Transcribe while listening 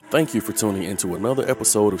Thank you for tuning into another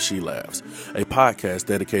episode of She Laughs, a podcast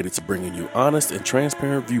dedicated to bringing you honest and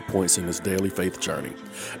transparent viewpoints in this daily faith journey.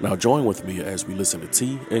 Now join with me as we listen to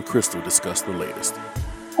T and Crystal discuss the latest.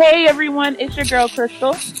 Hey everyone, it's your girl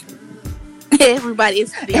Crystal. Hey everybody,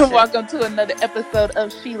 it's Felicia. And welcome to another episode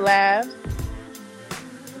of She Laughs.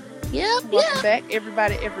 Welcome back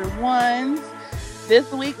everybody, everyone.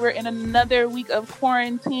 This week we're in another week of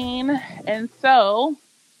quarantine, and so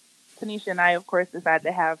Tanisha and I, of course, decided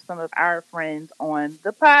to have some of our friends on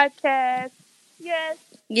the podcast. Yes.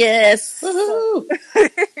 So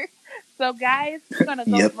guys, we're going to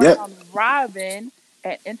go around Robin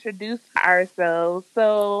and introduce ourselves.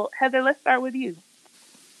 So, Heather, let's start with you.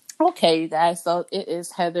 Okay, you guys. So it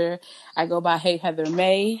is Heather. I go by Hey Heather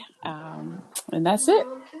May, and that's it.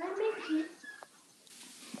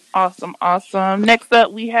 Awesome. Next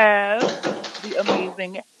up, we have the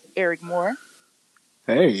amazing Eric Moore.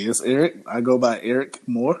 Hey, it's Eric. I go by Eric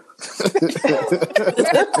Moore.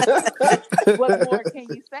 What more can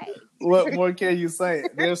you say? What more can you say?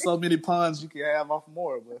 There's so many puns you can have off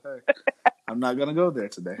more, but hey, I'm not going to go there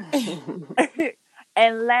today.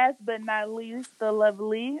 And last but not least, the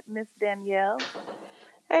lovely Miss Danielle.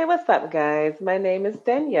 Hey, what's up, guys? My name is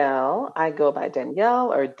Danielle. I go by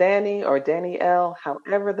Danielle or Danny or Danielle,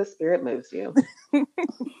 however the spirit moves you.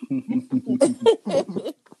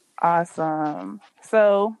 Awesome.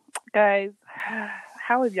 So, guys,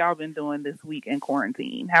 how have y'all been doing this week in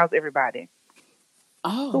quarantine? How's everybody?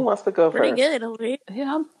 Who wants to go pretty first? Good over here.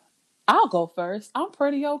 Yeah, I'll go first. I'm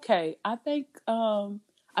pretty okay. I think now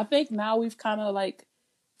we've kind of like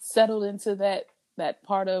settled into that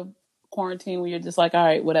part of quarantine where you're just like, all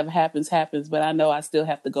right, whatever happens, happens. But I know I still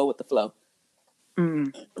have to go with the flow.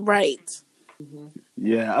 Right.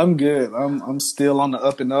 Yeah, I'm good. I'm still on the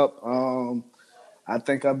up and up. I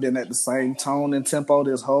think I've been at the same tone and tempo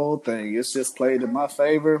this whole thing. It's just played in my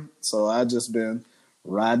favor, so I just been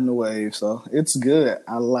riding the wave. So it's good.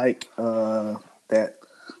 I like that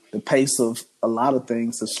the pace of a lot of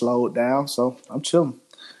things has slowed down, so I'm chilling.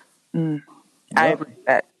 I agree.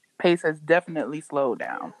 That pace has definitely slowed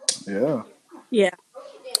down. Yeah.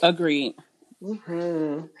 Agreed.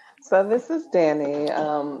 So this is Danny.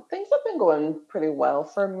 Things have been going pretty well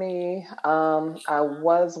for me. I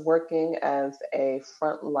was working as a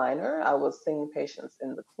frontliner. I was seeing patients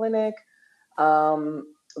in the clinic.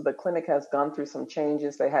 The clinic has gone through some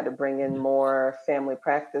changes. They had to bring in more family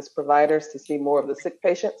practice providers to see more of the sick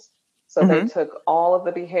patients. So they took all of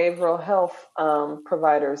the behavioral health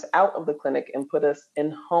providers out of the clinic and put us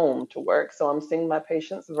in home to work. So I'm seeing my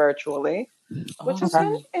patients virtually, which has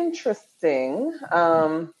been interesting.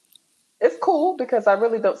 It's cool because I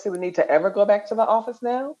really don't see the need to ever go back to the office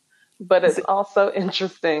now. But it's also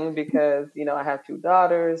interesting because, I have 2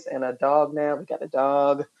 daughters and a dog now. We got a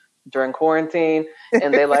dog during quarantine,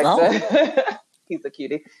 and they like to, he's a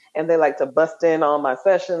cutie, and they like to bust in on my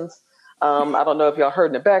sessions. I don't know if y'all heard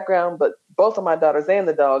in the background, but both of my daughters and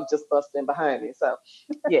the dog just bust in behind me. So,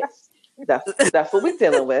 yes, that's what we're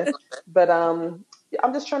dealing with. But I'm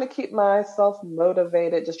just trying to keep myself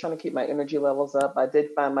motivated, just trying to keep my energy levels up. I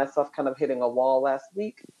did find myself kind of hitting a wall last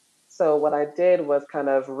week. So what I did was kind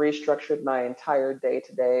of restructured my entire day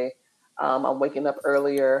today. I'm waking up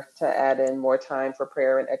earlier to add in more time for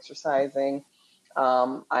prayer and exercising.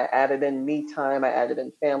 I added in me time, I added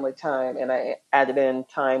in family time, and I added in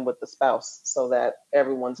time with the spouse so that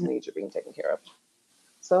everyone's needs are being taken care of.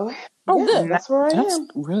 So, good. That's where I That's am.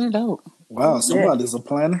 really dope. Wow, somebody's a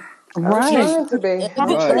planner. Right. I'm trying to be.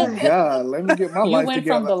 My God, let me get my You life went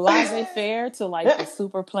together. from the laissez-faire to like the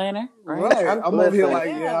super planner, Right. I'm over here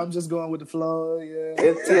Listen. like, I'm just going with the flow. Yeah.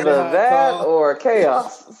 It's either that or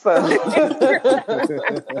chaos. So.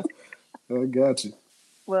 I got you.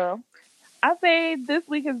 Well, I say this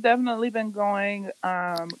week has definitely been going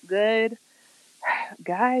good.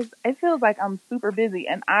 Guys, it feels like I'm super busy,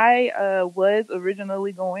 and I was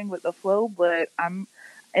originally going with the flow, but I'm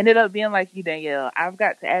ended up being like you, Danielle. I've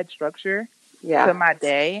got to add structure to my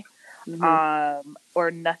day, or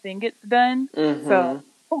nothing gets done. So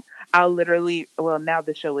I'll literally, now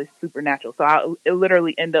the show is Supernatural, so I'll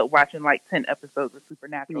literally end up watching like 10 episodes of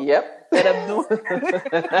Supernatural. Yep. Instead of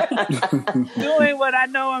doing what I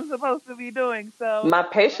know I'm supposed to be doing. So my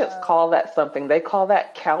patients call that something. They call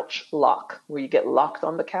that couch lock, where you get locked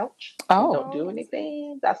on the couch. Oh. You don't do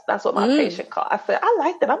anything. That's what my patient called. I said, I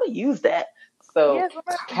like that. I'm gonna use that. So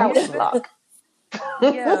couch lock.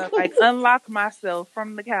 Yeah, like unlock myself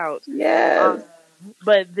from the couch. Yes.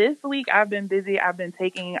 But this week I've been busy. I've been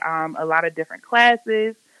taking a lot of different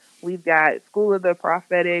classes. We've got School of the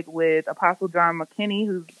Prophetic with Apostle John McKinney,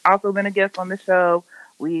 who's also been a guest on the show.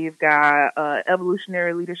 We've got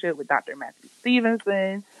Evolutionary Leadership with Dr. Matthew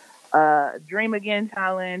Stevenson. Dream Again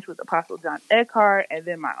challenge with Apostle John Eckhart, and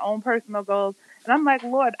then my own personal goals. And I'm like,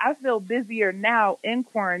 Lord, I feel busier now in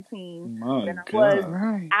quarantine than I was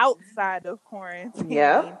outside of quarantine.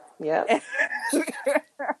 Yeah.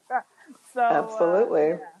 So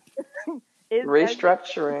absolutely.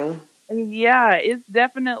 Restructuring. It's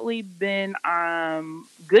definitely been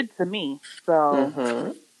good to me.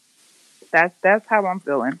 So that's how I'm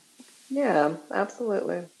feeling. Yeah,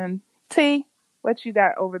 absolutely. And T, what you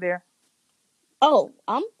got over there? Oh,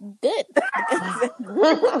 I'm good.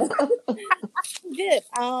 Good.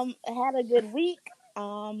 I had a good week.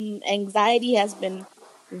 Anxiety has been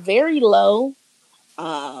very low.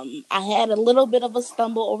 I had a little bit of a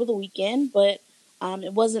stumble over the weekend, but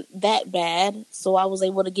it wasn't that bad, so I was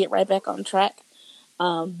able to get right back on track.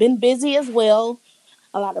 Been busy as well.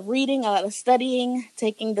 A lot of reading, a lot of studying,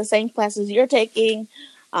 taking the same classes you're taking.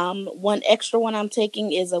 One extra one I'm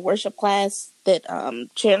taking is a worship class that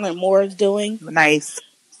Chandler Moore is doing. Nice.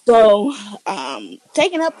 So,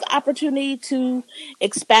 taking up the opportunity to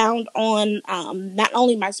expound on not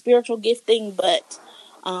only my spiritual gifting, but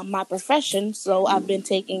my profession. So, I've been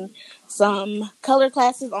taking some color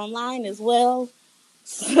classes online as well.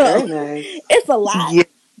 So, very nice. It's a lot,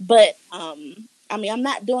 but I'm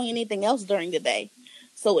not doing anything else during the day.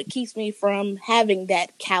 So it keeps me from having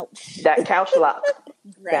that couch. That couch lock.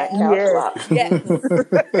 That couch lock. Yes.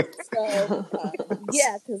 So,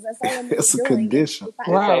 because that's all I'm doing. It's a condition. It's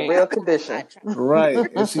a real condition. Right.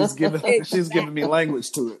 And she's giving me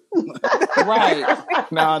language to it. Right.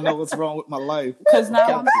 Now I know what's wrong with my life. Because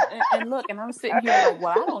now I'm sitting here like,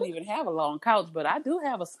 well, I don't even have a long couch, but I do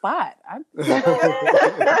have a spot. My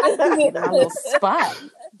little spot.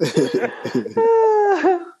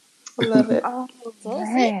 Love it. Oh,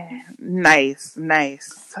 man. Nice.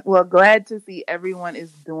 Well, glad to see everyone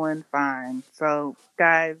is doing fine. So,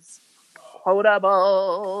 guys,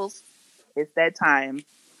 quotables. It's that time.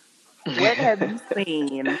 What have you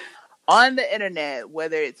seen on the internet,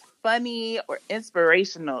 whether it's funny or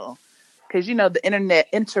inspirational? Because, the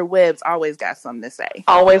interwebs always got something to say.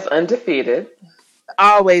 Always undefeated.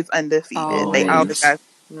 Always undefeated. They always got.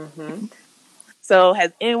 So,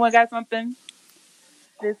 has anyone got something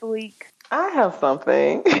this week? I have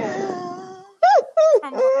something.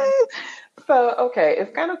 So, okay,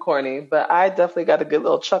 it's kind of corny, but I definitely got a good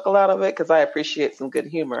little chuckle out of it because I appreciate some good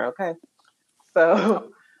humor. Okay,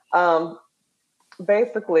 so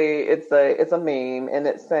basically, it's a meme, and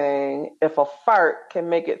it's saying if a fart can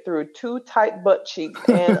make it through two tight butt cheeks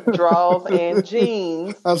and drawers and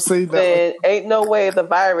jeans, I've seen that. Then ain't no way the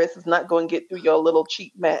virus is not going to get through your little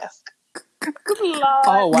cheap mask.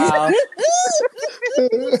 Oh wow!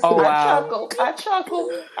 Oh wow! I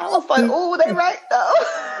chuckled. I was like, "Ooh, they right though."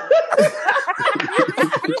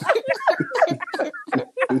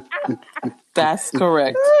 That's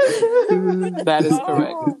correct. That is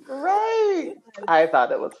correct. Right. I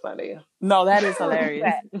thought it was funny. No, that is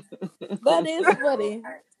hilarious. That is funny.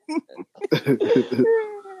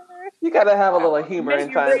 You gotta have a little humor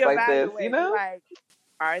in times like this, Like,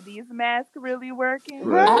 are these masks really working?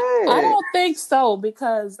 Right. I don't think so,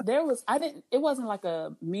 because it wasn't like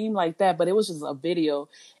a meme like that, but it was just a video,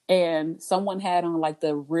 and someone had on like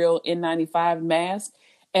the real N95 mask,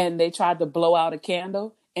 and they tried to blow out a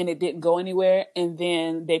candle and it didn't go anywhere, and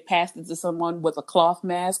then they passed it to someone with a cloth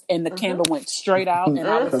mask and the candle went straight out, and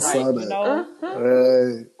I was like,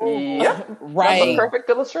 right. That's a perfect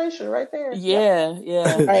illustration right there. Yeah.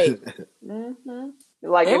 Right.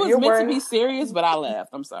 Like, it if was you're meant to be serious, but I laughed.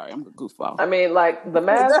 I'm sorry, I'm a goofball. I mean, like, the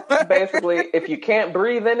mask, basically, if you can't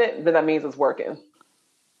breathe in it, then that means it's working.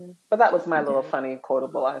 But that was my little funny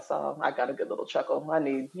quotable I saw. I got a good little chuckle. I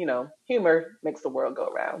need, humor makes the world go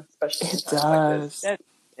round, especially in times like this.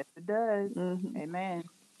 Yes, it does. Amen.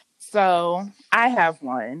 So, I have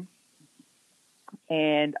one.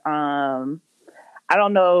 And I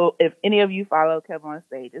don't know if any of you follow Kev on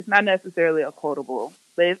Stage. It's not necessarily a quotable,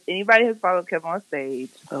 but if anybody has followed Kev on Stage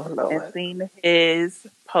and seen his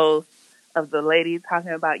post of the lady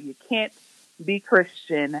talking about you can't be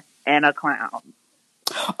Christian and a clown.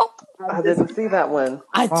 Oh, I didn't see that one.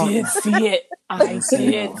 I did see it. I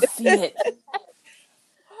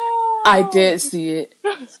did see it.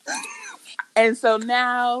 And so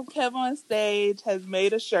now Kev on Stage has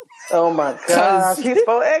made a shirt. Oh my gosh, he's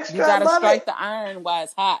so extra. You gotta strike the iron while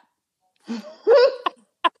it's hot.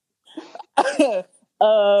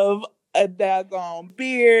 Of a daggone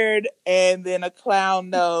beard and then a clown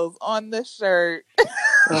nose on the shirt.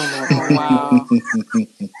 Oh my wow.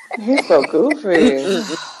 He's so goofy.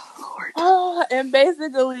 And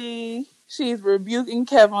basically She's rebuking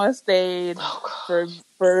Kev on stage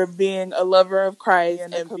for being a lover of Christ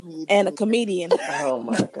and a comedian. Oh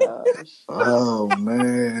my gosh. Oh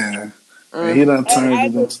man. And he done And turned I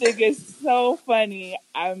it just into think it's so funny.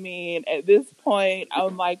 I mean, at this point,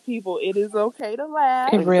 I'm like, people, it is okay to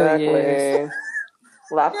laugh. It really is.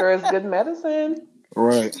 Exactly. Laughter is good medicine.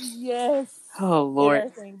 right. Yes. Oh And Lord.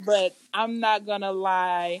 everything. But I'm not gonna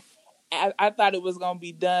lie. I thought it was gonna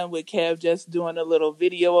be done with Kev just doing a little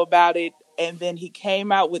video about it, and then he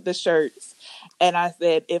came out with the shirts. And I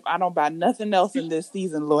said, if I don't buy nothing else in this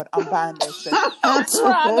season, Lord, I'm buying that shirt. I'm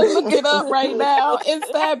trying to look it up right now.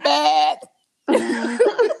 It's that bad.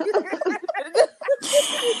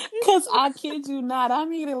 Because I kid you not, I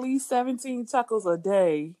need at least 17 chuckles a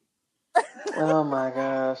day. Oh my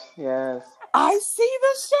gosh, yes. I see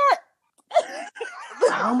the shirt.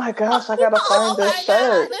 Oh my gosh, I gotta find this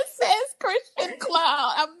shirt. God, it says Christian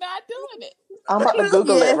Clown. I'm not doing it. I'm about to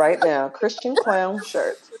Google it right now. Christian clown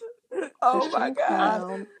shirt. Oh my Christian God.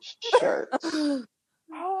 clown shirt.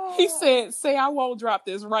 He said, say I won't drop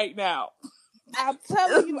this right now. I'm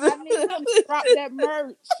telling you, I need him to drop that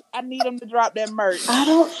merch. I need him to drop that merch. I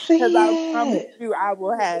don't see Because I it. promise you, I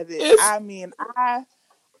will have it. I mean,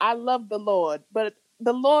 I love the Lord, but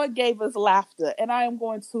the Lord gave us laughter, and I am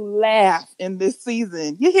going to laugh in this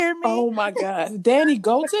season. You hear me? Oh my God. Danny,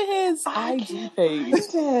 go to his I IG can't page.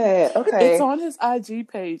 find it. Okay. It's on his IG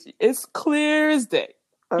page. It's clear as day.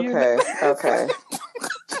 Okay. Okay.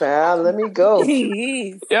 Child, let me go.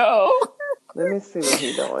 Yo. Let me see what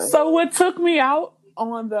he's doing. So what took me out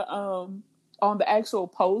on the actual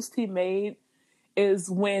post he made is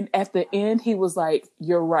when at the end he was like,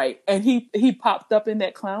 "You're right," and he popped up in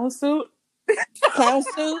that clown suit. Clown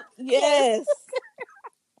suit? Yes.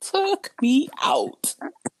 Took me out.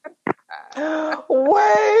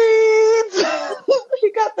 Wait!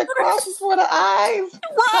 He got the crosses for the eyes.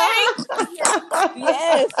 Right?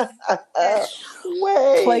 Yes.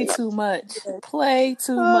 Wait. Play too much. Play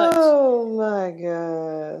too much. Oh my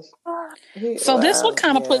gosh. So this one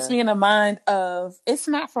kind of puts me in the mind of, it's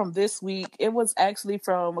not from this week. It was actually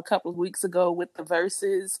from a couple of weeks ago with the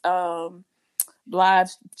Versus live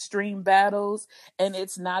stream battles, and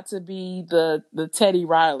it's not to be the Teddy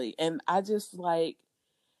Riley. And I just like,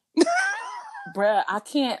 bruh, I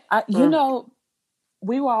can't. You know,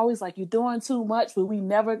 we were always like, you're doing too much, but we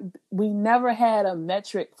never had a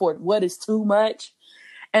metric for what is too much.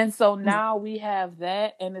 And so now we have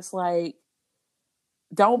that, and it's like,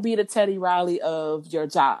 don't be the Teddy Riley of your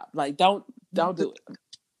job. Like, don't do it.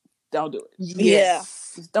 Don't do it. Yeah.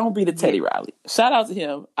 Just don't be the Teddy Riley. Shout out to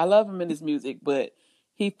him. I love him in his music, but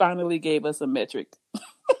he finally gave us a metric.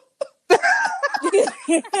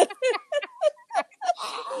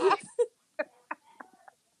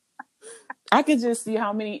 I could just see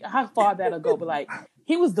how far that'll go. But like,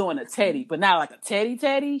 he was doing a Teddy, but not like a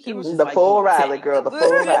Teddy. He was just the like full Riley, Teddy. girl. The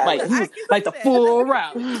full Riley. Like, he was like the full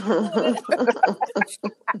Riley.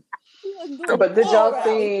 But did y'all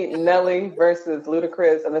see Nelly versus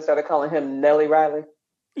Ludacris, and they started calling him Nelly Riley?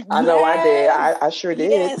 I know I did. I sure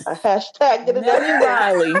did. Yes. I hashtagged it. Nelly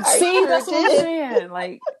Riley. See, sure that's what I'm did. saying.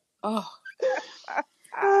 Like, oh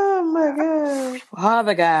my God.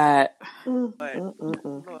 Father God.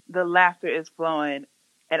 The laughter is flowing.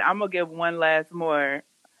 And I'm going to give one last more.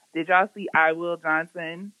 Did y'all see I Will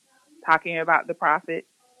Johnson talking about the prophet?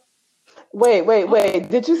 Wait.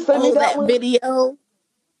 Did you send me that one? video?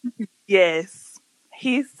 Yes.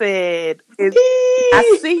 He said,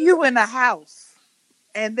 I see you in the house,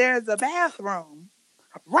 and there's a bathroom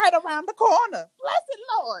right around the corner. Blessed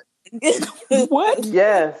Lord. What?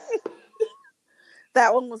 Yes.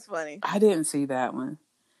 That one was funny. I didn't see that one.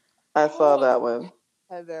 I saw that one.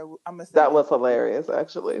 Heather, That was hilarious,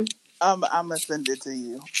 actually. I'm going to send it to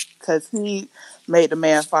you. Because he made the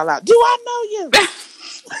man fall out. Do I know you?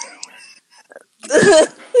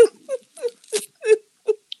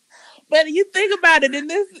 But you think about it, in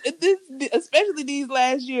this, especially these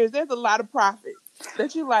last years, there's a lot of prophets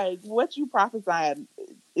that you like. What you prophesying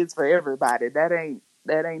is for everybody. That ain't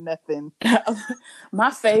nothing.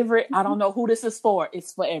 My favorite. I don't know who this is for.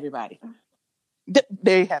 It's for everybody.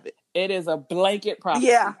 There you have it. It is a blanket prophecy.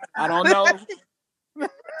 Yeah. I don't know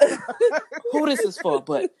who this is for,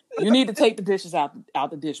 but you need to take the dishes out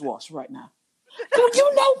the dishwasher right now. Do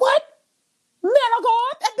you know what? Man of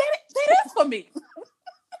God, that is for me.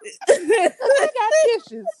 I got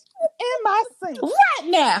dishes in my sink right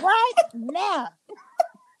now.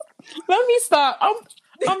 Let me stop.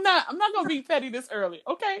 I'm not gonna be petty this early.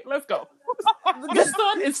 Okay, let's go. The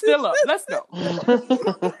sun is still up. Let's go.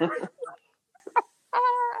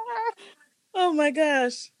 Oh my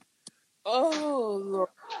gosh. Oh Lord.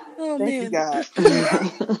 Oh Thank you, man.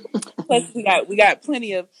 God. Plus, we got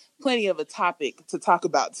plenty of a topic to talk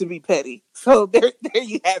about to be petty. So there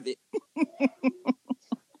you have it.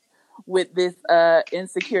 With this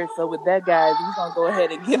insecure. So with that, guys, we're gonna go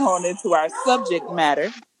ahead and get on into our subject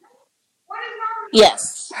matter.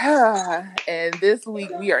 Yes. And this week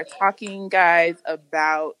we are talking, guys,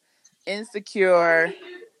 about Insecure,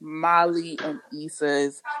 Molly and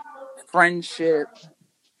Issa's friendship.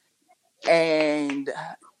 And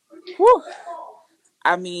whew,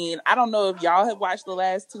 I mean, I don't know if y'all have watched the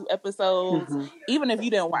last 2 episodes. Mm-hmm. Even if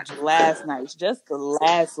you didn't watch last night's, just the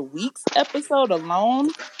last week's episode alone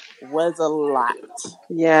was a lot.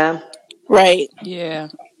 Yeah. Right. Yeah.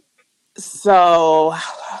 So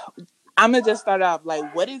I'm gonna just start off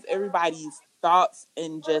like, what is everybody's thoughts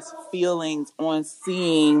and just feelings on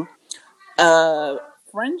seeing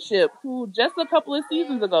friendship who just a couple of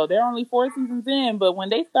seasons ago, they're only 4 seasons in, but when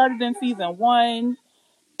they started in season 1,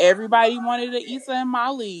 everybody wanted an Issa and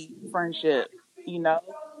Molly friendship. You know,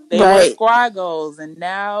 they were squad goals, and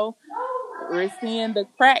now we're seeing the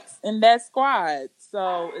cracks in that squad.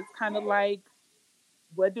 So it's kind of like,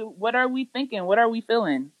 what are we thinking? What are we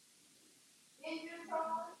feeling?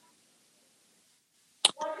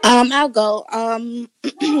 I'll go.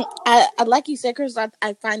 I like you said, Chris.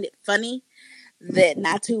 I find it funny that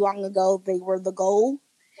not too long ago they were the goal,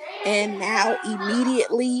 and now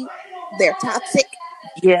immediately they're toxic.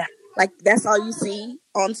 Yeah, like that's all you see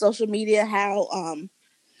on social media. How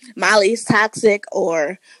Molly is toxic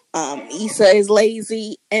or Issa is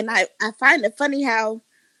lazy, and I find it funny how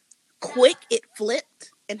quick it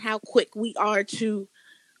flipped and how quick we are to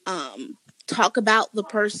talk about the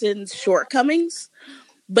person's shortcomings.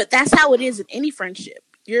 But that's how it is in any friendship.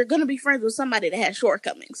 You're going to be friends with somebody that has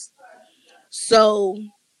shortcomings. So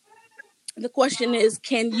the question is,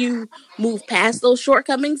 can you move past those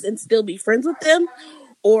shortcomings and still be friends with them?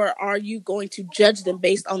 Or are you going to judge them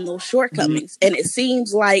based on those shortcomings? Mm-hmm. And it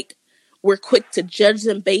seems like we're quick to judge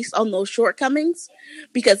them based on those shortcomings,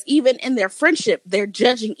 because even in their friendship, they're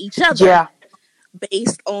judging each other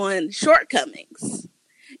based on shortcomings.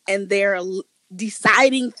 And they're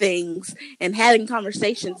deciding things and having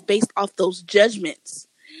conversations based off those judgments.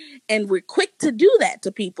 And we're quick to do that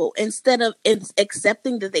to people instead of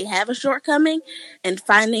accepting that they have a shortcoming and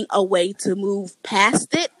finding a way to move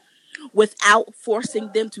past it without forcing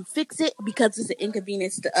them to fix it because it's an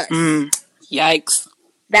inconvenience to us. Yikes.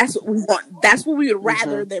 That's what we want. That's what we would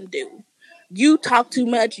rather them do. You talk too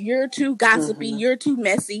much. You're too gossipy. You're too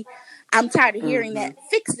messy. I'm tired of hearing that.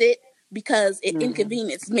 Fix it because it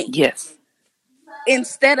inconvenienced me. Yes.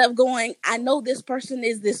 Instead of going, I know this person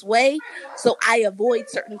is this way, so I avoid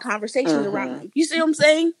certain conversations around them. You see what I'm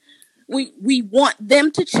saying? We want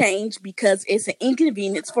them to change because it's an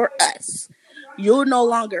inconvenience for us. You're no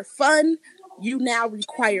longer fun. You now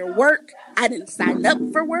require work. I didn't sign up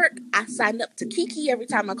for work. I signed up to Kiki every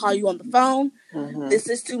time I call you on the phone. This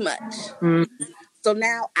is too much. So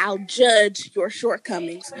now I'll judge your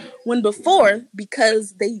shortcomings. When before,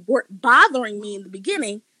 because they weren't bothering me in the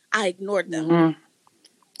beginning, I ignored them.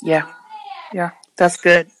 Yeah, that's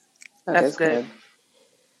good. That's good.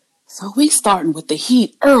 So we starting with the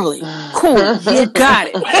heat early. Cool, you got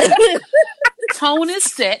it. Tone is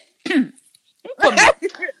set. Put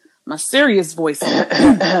my serious voice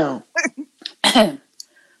on.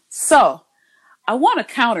 So I want to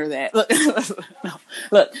counter that.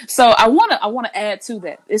 Look. So I want to add to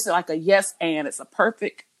that. It's like a yes and. It's a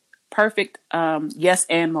perfect yes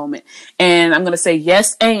and moment. And I'm going to say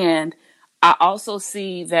yes and. I also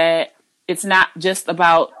see that it's not just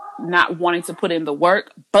about not wanting to put in the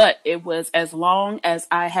work, but it was as long as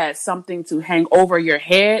I had something to hang over your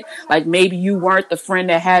head, like maybe you weren't the friend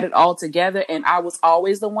that had it all together and I was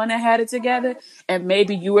always the one that had it together. And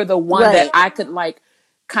maybe you were the one that I could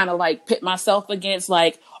kind of pit myself against,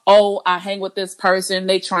 like, oh, I hang with this person,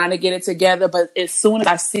 they trying to get it together. But as soon as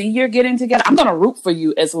I see you're getting together, I'm going to root for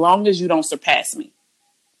you as long as you don't surpass me.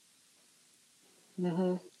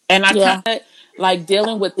 And I kind of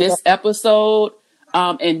dealing with this episode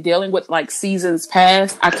and dealing with seasons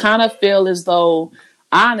past. I kind of feel as though,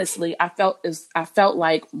 honestly, I felt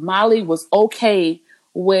like Molly was okay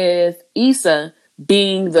with Issa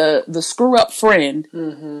being the screw up friend,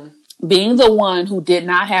 being the one who did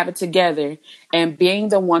not have it together, and being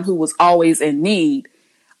the one who was always in need.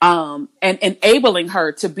 And enabling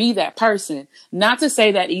her to be that person. Not to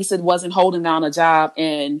say that Issa wasn't holding down a job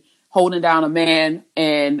and holding down a man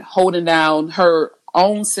and holding down her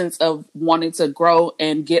own sense of wanting to grow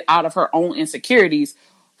and get out of her own insecurities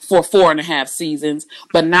for 4.5 seasons.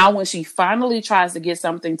 But now when she finally tries to get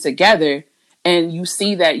something together and you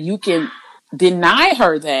see that you can deny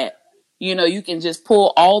her that, you can just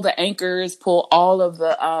pull all the anchors, pull all of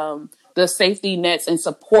the the safety nets and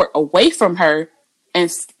support away from her,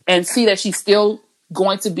 and see that she's still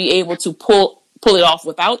going to be able to pull it off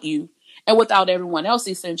without you and without everyone else,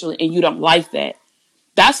 essentially, and you don't like that.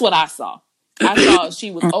 That's what I saw. I saw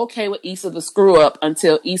she was okay with Issa the screw up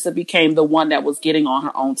until Issa became the one that was getting on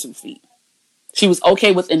her own 2 feet. She was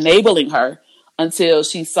okay with enabling her until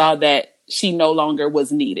she saw that she no longer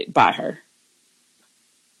was needed by her.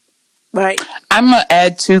 Right. I'm going to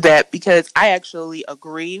add to that because I actually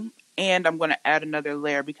agree. And I'm going to add another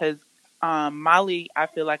layer because Molly, I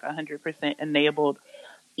feel like 100% enabled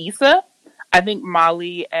Issa. I think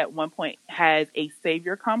Molly at one point has a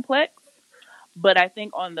savior complex. But I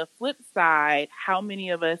think on the flip side, how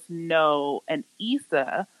many of us know an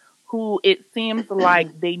Issa who it seems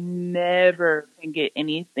like they never can get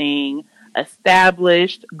anything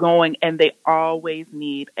established, going, and they always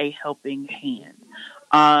need a helping hand.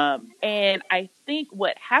 And I think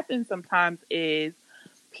what happens sometimes is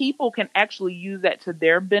people can actually use that to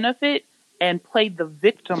their benefit and play the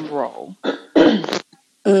victim role.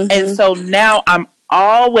 And so now I'm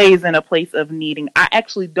always in a place of needing. I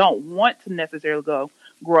actually don't want to necessarily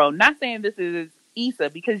grow. Not saying this is Issa,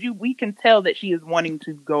 because we can tell that she is wanting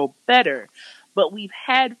to go better. But we've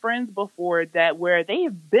had friends before that where they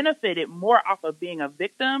have benefited more off of being a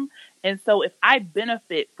victim. And so if I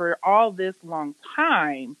benefit for all this long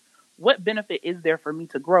time, what benefit is there for me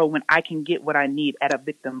to grow when I can get what I need at a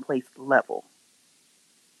victim place level?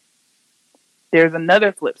 There's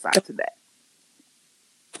another flip side to that.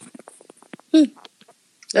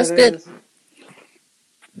 That's good.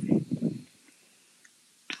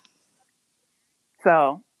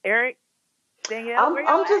 So, Eric, Danielle,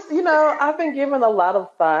 I'm just, I've been giving a lot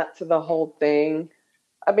of thought to the whole thing.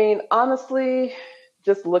 I mean, honestly,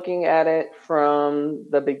 just looking at it from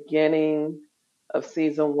the beginning of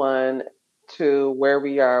season 1 to where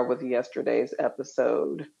we are with yesterday's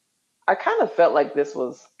episode, I kind of felt like this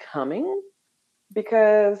was coming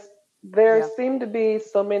because there seemed to be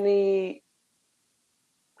so many.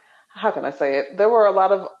 How can I say it? There were a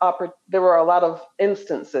lot of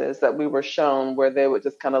instances that we were shown where they would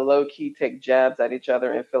just kind of low key take jabs at each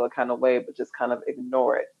other and feel a kind of way, but just kind of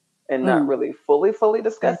ignore it and not really fully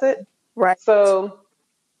discuss it. Right. So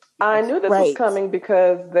I knew this was coming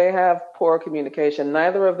because they have poor communication.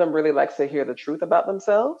 Neither of them really likes to hear the truth about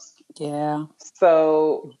themselves. Yeah.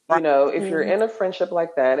 So, if you're in a friendship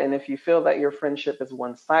like that, and if you feel that your friendship is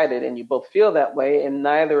one-sided and you both feel that way, and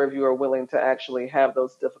neither of you are willing to actually have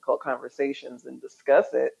those difficult conversations and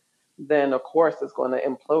discuss it, then of course it's going to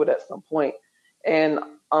implode at some point. And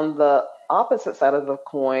on the opposite side of the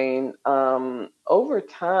coin, over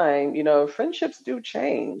time, friendships do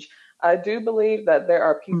change. I do believe that there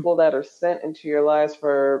are people that are sent into your lives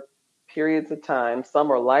for periods of time.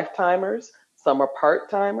 Some are lifetimers, some are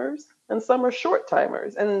part-timers, and some are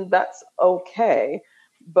short-timers, and that's okay.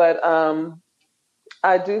 But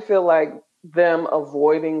I do feel like them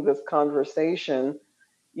avoiding this conversation,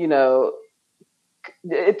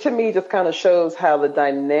 it to me just kind of shows how the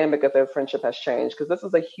dynamic of their friendship has changed, because this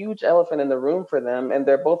is a huge elephant in the room for them, and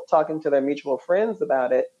they're both talking to their mutual friends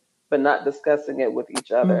about it, but not discussing it with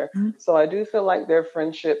each other. So I do feel like their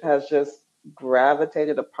friendship has just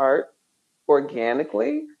gravitated apart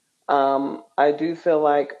organically. I do feel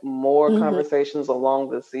like more conversations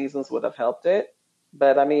along the seasons would have helped it.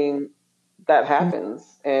 But I mean, that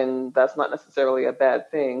happens, and that's not necessarily a bad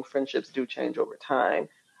thing. Friendships do change over time.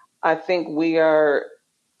 I think we are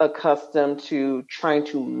accustomed to trying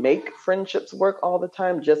to make friendships work all the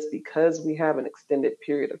time just because we have an extended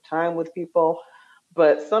period of time with people.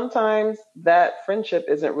 But sometimes that friendship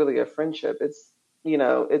isn't really a friendship. It's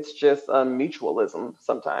just a mutualism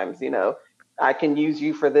sometimes, I can use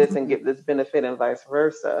you for this and get this benefit and vice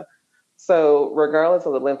versa. So regardless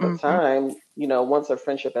of the length of time, once a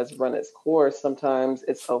friendship has run its course, sometimes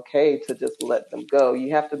it's okay to just let them go.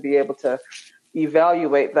 You have to be able to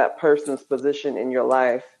evaluate that person's position in your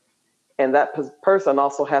life. And that person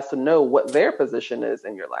also has to know what their position is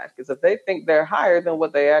in your life. Because if they think they're higher than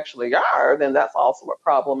what they actually are, then that's also a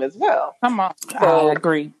problem as well. Come on. So, I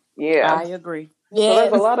agree. Yeah. I agree. So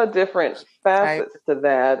there's a lot of different facets to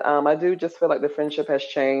that. I do just feel like the friendship has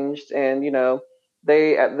changed. And,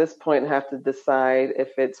 they at this point have to decide if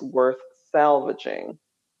it's worth salvaging.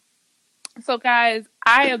 So, guys,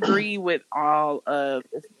 I agree with all of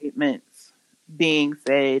the statements being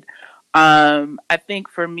said. I think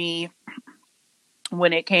for me,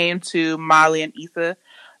 when it came to Molly and Issa,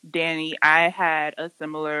 Danny, I had a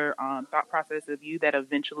similar thought process of you that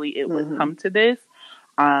eventually it would come to this.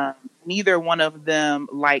 Neither one of them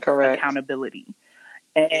likes accountability.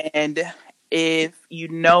 And if you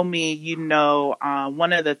know me, you know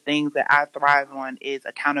one of the things that I thrive on is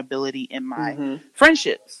accountability in my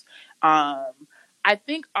friendships. I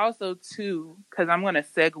think also too, because I'm going to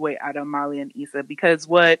segue out of Molly and Issa, because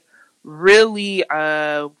what really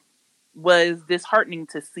was disheartening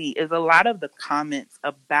to see is a lot of the comments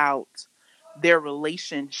about their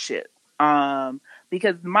relationship.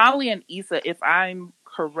 Because Molly and Issa, if I'm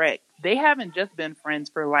correct, they haven't just been friends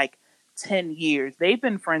for like 10 years. They've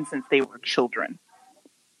been friends since they were children.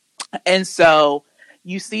 And so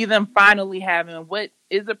you see them finally having what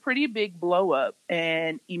is a pretty big blow up,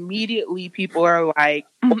 and immediately people are like,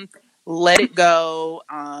 let it go.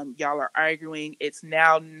 Y'all are arguing. It's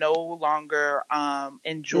now no longer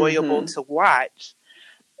enjoyable to watch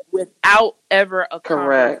without ever a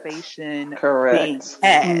conversation being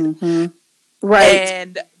had. Right.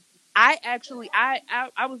 And I actually,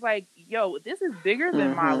 I was like, yo, this is bigger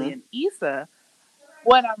than Molly and Issa.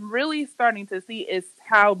 What I'm really starting to see is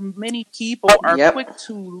how many people are quick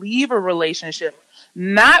to leave a relationship,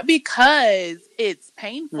 not because it's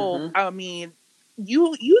painful. I mean,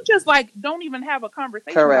 you just like don't even have a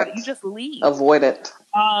conversation about it. You just leave. Avoid it.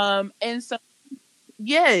 And so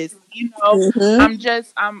yes, you know,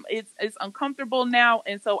 it's uncomfortable now,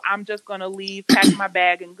 and so I'm just gonna leave, pack my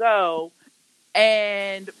bag, and go.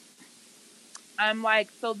 And I'm like,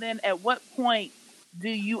 so then at what point do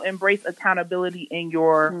you embrace accountability in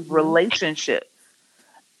your relationships?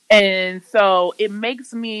 And so it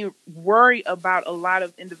makes me worry about a lot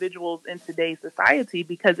of individuals in today's society,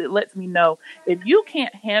 because it lets me know if you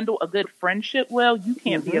can't handle a good friendship well, you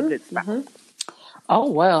can't be a good spouse. Oh,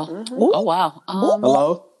 well. Oh, wow.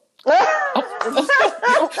 Hello?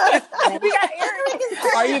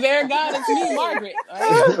 Are you there, God? It's me, Margaret.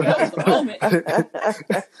 That was the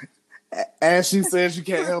moment. As she says, you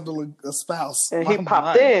can't handle a spouse. And he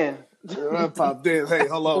popped in. I popped in. Hey,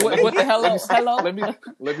 hello. What the hello? Hello?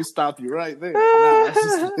 Let me stop you right there.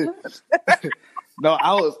 No,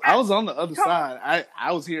 I was on the other side.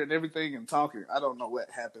 I was hearing everything and talking. I don't know what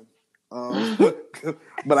happened.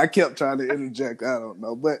 But I kept trying to interject. I don't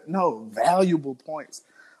know. But no, valuable points.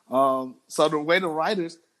 So the way the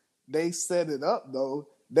writers, they set it up though,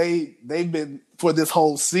 they've been for this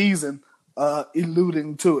whole season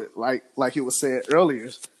alluding to it, like it was said earlier.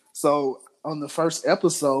 So on the first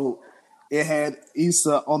episode, it had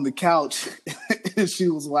Issa on the couch and she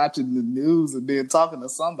was watching the news and then talking to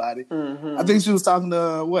somebody. I think she was talking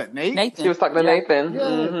to Nate? She was talking to Nathan.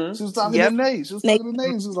 Yeah. She was talking to Nate. She was talking to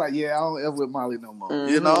Nate. She was like, yeah, I don't ever with Molly no more.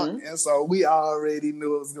 You know? And so we already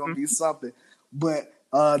knew it was going to be something. But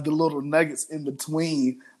the little nuggets in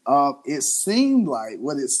between, it seemed like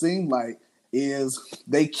is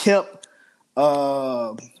they kept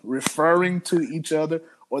referring to each other,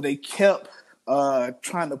 or they kept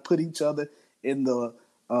trying to put each other in the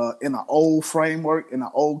in an old framework, in an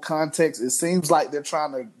old context. It seems like they're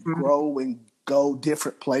trying to grow and go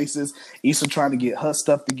different places. Issa trying to get her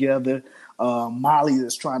stuff together. Molly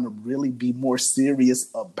is trying to really be more serious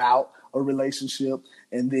about a relationship.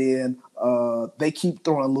 And then they keep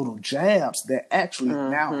throwing little jabs that actually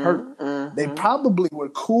now hurt. They probably were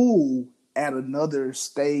cool at another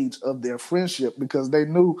stage of their friendship because they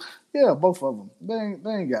knew, both of them, they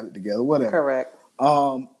ain't got it together, whatever. Correct.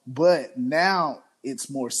 But now it's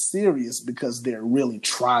more serious because they're really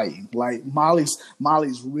trying. Like Molly's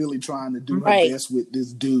really trying to do her best with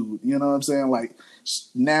this dude. You know what I'm saying? Like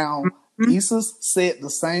now Issa's said the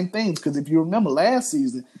same things, because if you remember last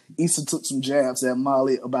season, Issa took some jabs at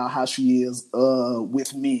Molly about how she is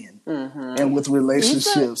with men and with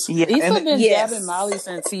relationships. Issa been jabbing Molly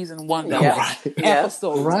since season 1.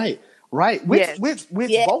 Episode. Right. Which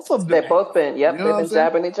both of them. They've both been, they've been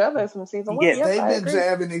jabbing each other since season 1. Yeah, they've been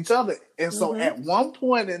jabbing each other. And so at one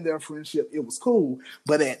point in their friendship, it was cool.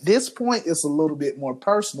 But at this point, it's a little bit more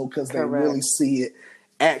personal because they really see it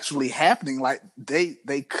actually happening. Like they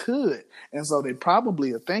could. And so they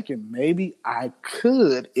probably are thinking, maybe I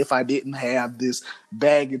could if I didn't have this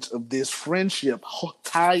baggage of this friendship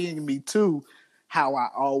tying me to how I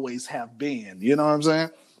always have been. You know what I'm saying?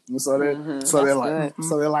 And so they're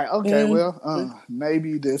like, okay, well,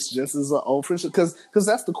 maybe this just is an old friendship, because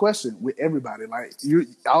that's the question with everybody. Like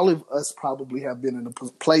all of us probably have been in a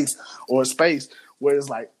place or a space where it's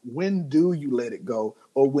like, when do you let it go,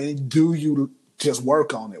 or when do you just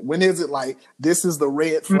work on it? When is it like this is the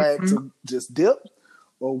red flag to just dip,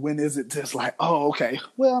 or when is it just like, oh, okay,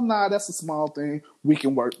 well, nah, that's a small thing, we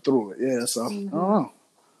can work through it. Yeah, so I don't know.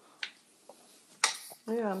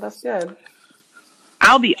 Yeah, that's good.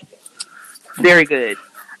 I'll be very good.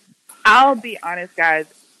 I'll be honest, guys.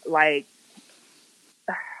 Like,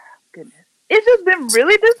 goodness, it's just been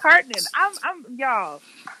really disheartening. I'm y'all.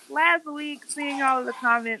 last week, seeing all of the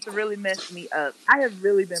comments really messed me up. I have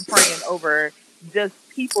really been praying over just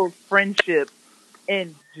people's friendships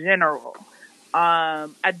in general.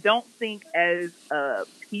 I don't think as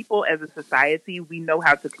people, as a society, we know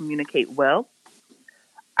how to communicate well.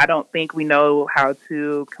 I don't think we know how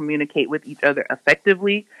to communicate with each other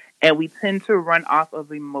effectively, and we tend to run off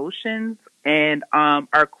of emotions and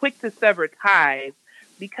are quick to sever ties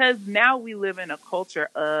because now we live in a culture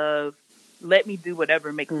of let me do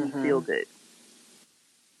whatever makes me feel good.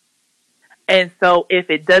 And so if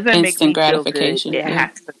it doesn't make me feel good, it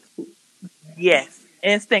has to. Yes,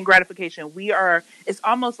 instant gratification. It's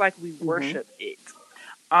almost like we worship it.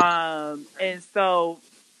 And so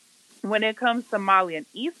when it comes to Molly and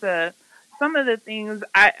Issa, some of the things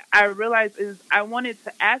I realized is I wanted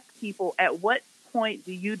to ask people, at what point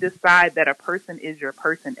do you decide that a person is your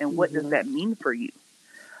person, and what does that mean for you?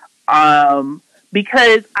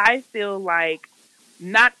 Because I feel like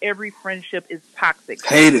not every friendship is toxic.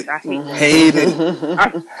 Hate it. I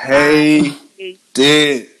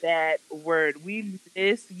hate that word. We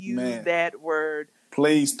misuse that word.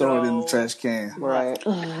 Please throw it in the trash can. Right.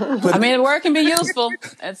 I mean, the word can be useful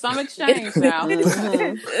at some exchange now. Wait a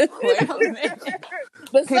minute.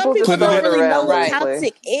 But some people don't really know what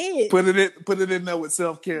toxic is. Put it in there with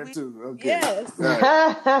self-care too. Okay. Yes.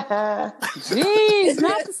 Right. Jeez,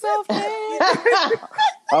 not the self-care.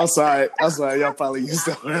 I'm sorry. Y'all probably use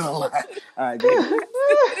that word a lot. All right, good.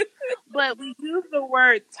 But we use the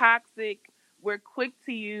word toxic. We're quick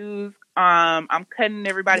to use. I'm cutting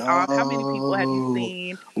everybody off. How many people have you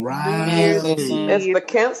seen? Right. It's the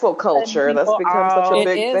cancel culture. That's become such a big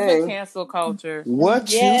thing. It is the cancel culture.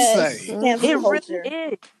 What you say? It really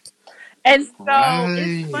is. And so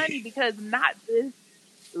it's funny because not this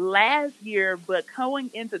last year, but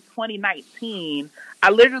going into 2019,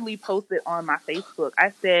 I literally posted on my Facebook.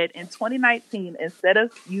 I said, in 2019, instead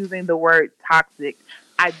of using the word toxic,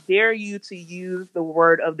 I dare you to use the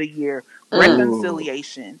word of the year,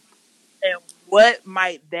 reconciliation. And what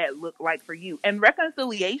might that look like for you? And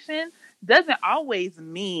reconciliation doesn't always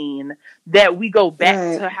mean that we go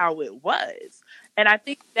back to how it was. And I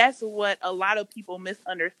think that's what a lot of people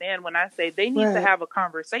misunderstand when I say they need to have a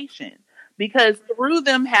conversation. Because through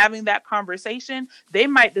them having that conversation, they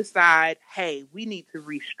might decide, hey, we need to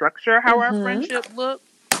restructure how our friendship looks.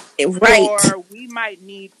 Right. Or we might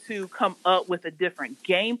need to come up with a different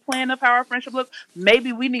game plan of how our friendship looks.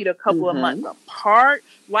 Maybe we need a couple of months apart.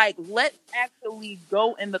 Like, let's actually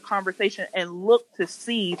go in the conversation and look to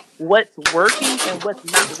see what's working and what's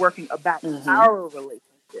not working about our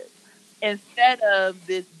relationship. Instead of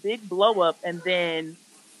this big blow up and then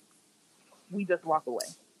we just walk away.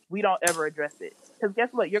 We don't ever address it. Because guess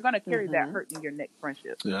what? You're going to carry that hurt in your next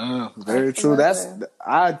friendship. Yeah, very true.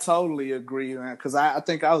 I totally agree, man. Because I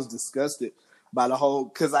think I was disgusted by the whole,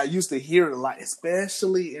 because I used to hear it a lot,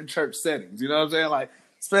 especially in church settings. You know what I'm saying? Like,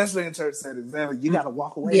 especially in church settings, man, you got to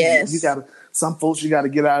walk away. Yes. Some folks, you got to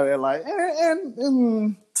get out of there. Like,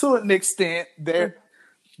 and to an extent, there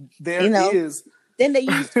is. Then they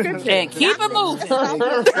use scripture and keep it moving.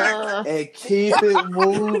 And keep it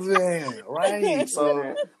moving, right?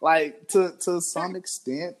 So, like, to some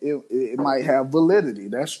extent, it might have validity.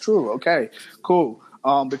 That's true. Okay, cool.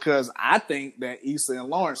 Because I think that Issa and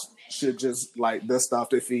Lawrence should just like dust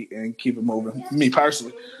off their feet and keep it moving. Me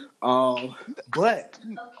personally, but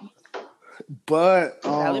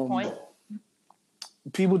valid point.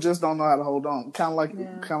 People just don't know how to hold on. Kind of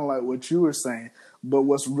like what you were saying. But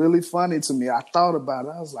what's really funny to me, I thought about it.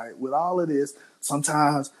 I was like, with all of this,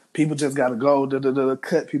 sometimes people just got to go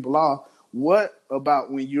cut people off. What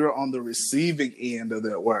about when you're on the receiving end of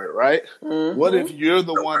that word, right? What if you're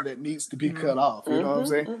the one that needs to be cut off? You know what I'm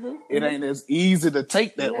saying? It ain't as easy to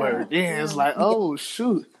take that word. Yeah, it's like, oh,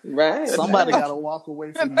 shoot. Right. Somebody got to walk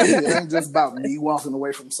away from me. It ain't just about me walking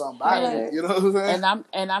away from somebody. Right. You know what I'm saying?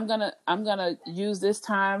 And I'm gonna use this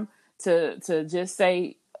time to just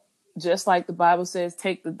say, just like the Bible says,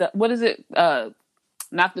 take the what is it?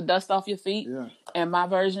 Knock the dust off your feet. Yeah. And my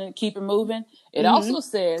version, keep it moving. It also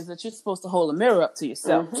says that you're supposed to hold a mirror up to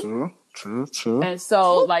yourself. True. And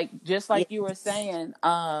so, like, just like you were saying,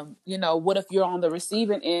 what if you're on the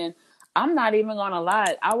receiving end? I'm not even gonna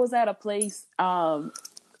lie. I was at a place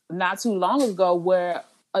not too long ago where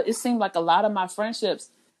it seemed like a lot of my friendships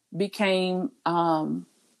became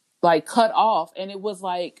like cut off, and it was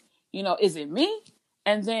like, is it me?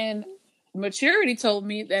 And then maturity told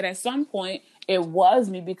me that at some point it was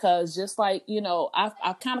me, because just like,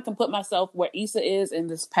 I kind of can put myself where Issa is in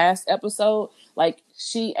this past episode. Like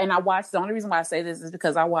I watched, the only reason why I say this is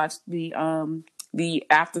because I watched the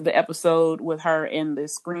after the episode with her and the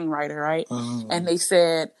screenwriter, right? And they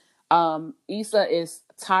said, Issa is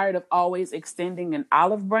tired of always extending an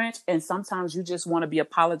olive branch, and sometimes you just want to be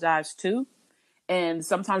apologized to, and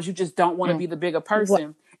sometimes you just don't want to be the bigger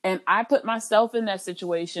person. And I put myself in that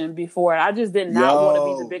situation before, and I just did not want to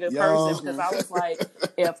be the bigger person, because I was like,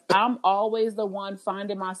 if I'm always the one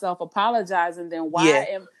finding myself apologizing, then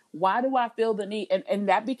why do I feel the need? And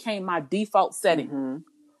that became my default setting.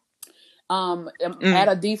 At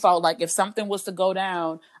a default, like if something was to go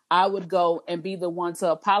down, I would go and be the one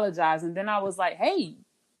to apologize. And then I was like, hey,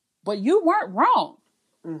 but you weren't wrong.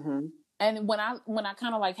 And when I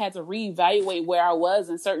kind of like had to reevaluate where I was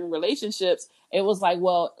in certain relationships, it was like,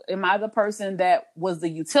 well, am I the person that was the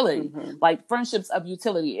utility? Like friendships of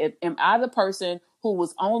utility. Am I the person who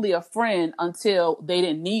was only a friend until they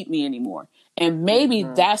didn't need me anymore? And maybe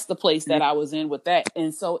that's the place that I was in with that.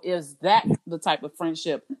 And so is that the type of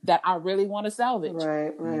friendship that I really want to salvage?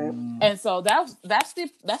 Right. And so that's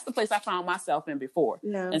the place I found myself in before.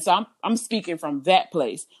 Yeah. And so I'm speaking from that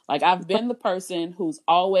place. Like I've been the person who's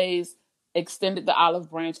always extended the olive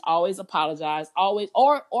branch, always apologized, always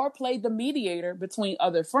or played the mediator between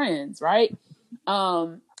other friends, right?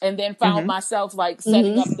 And then found myself like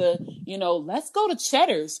setting up the, let's go to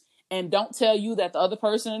Cheddar's, and don't tell you that the other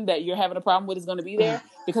person that you're having a problem with is going to be there,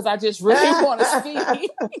 because I just really want to see.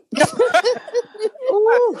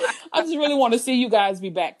 I just really want to see you guys be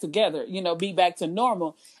back together, be back to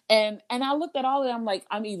normal. And I looked at all of it. I'm like,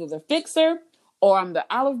 I'm either the fixer, or I'm the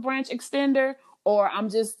olive branch extender, or I'm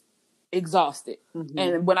just exhausted.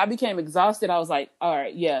 And when I became exhausted, I was like, all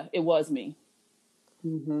right, yeah, it was me.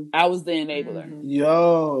 I was the enabler.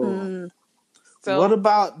 Yo. So, what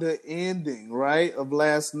about the ending, right, of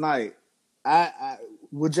last night? I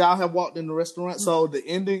would y'all have walked in the restaurant? So the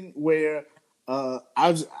ending where I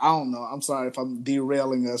don't know. I'm sorry if I'm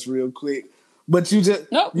derailing us real quick, but you just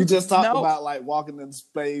talked about like walking in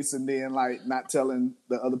space and then like not telling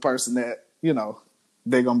the other person that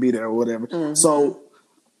they're gonna be there or whatever. So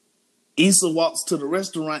Issa walks to the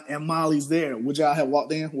restaurant and Molly's there. Would y'all have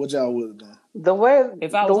walked in? What y'all would have done? The way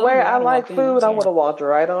I like food, I would have walked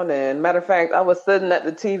right on in. Matter of fact, I was sitting at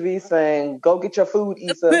the TV saying, "Go get your food,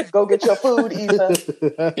 Issa. Go get your food,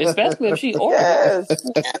 Issa." Especially if she orders.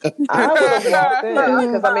 Yes, I would have walked in,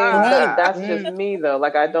 because that's just me though.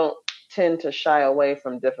 Like I don't tend to shy away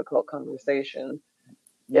from difficult conversations,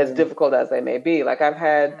 as difficult as they may be. Like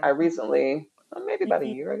I recently, maybe about a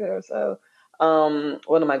year ago or so.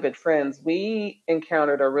 One of my good friends, we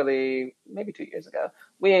encountered maybe 2 years ago,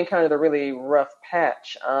 we encountered a really rough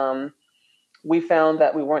patch. We found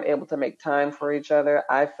that we weren't able to make time for each other.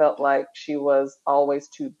 I felt like she was always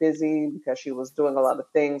too busy because she was doing a lot of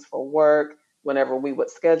things for work. Whenever we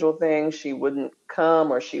would schedule things, she wouldn't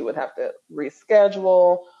come, or she would have to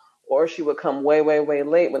reschedule, or she would come way, way, way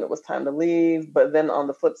late when it was time to leave. But then on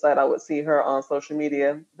the flip side, I would see her on social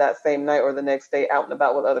media that same night or the next day out and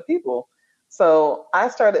about with other people. So I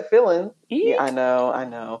started feeling, I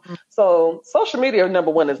know. So social media,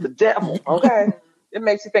 number one, is the devil, okay? It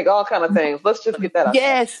makes you think all kind of things. Let's just get that out.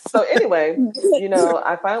 Yes. So anyway,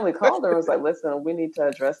 I finally called her and was like, listen, we need to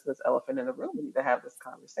address this elephant in the room. We need to have this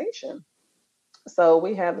conversation. So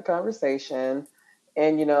we had the conversation,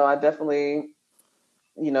 and, I definitely,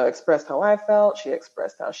 expressed how I felt. She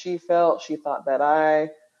expressed how she felt. She thought that I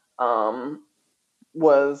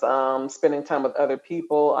was spending time with other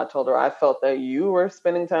people. I told her I felt that you were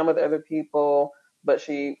spending time with other people, but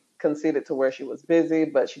she conceded to where she was busy,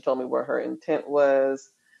 but she told me where her intent was.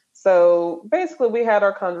 So basically we had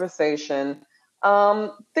our conversation.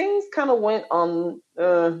 Things kind of went on,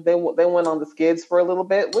 they went on the skids for a little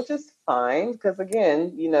bit, which is fine, because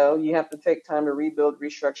again, you have to take time to rebuild,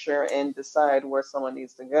 restructure, and decide where someone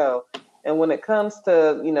needs to go. And when it comes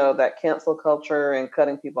to, that cancel culture and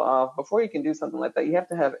cutting people off, before you can do something like that, you have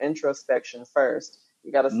to have introspection first.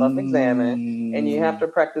 You got to self-examine, and you have to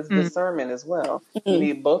practice discernment as well. You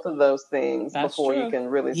need both of those things before you can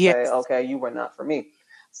really say, okay, you were not for me.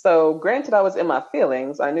 So granted, I was in my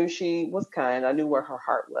feelings. I knew she was kind. I knew where her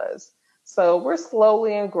heart was. So we're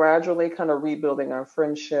slowly and gradually kind of rebuilding our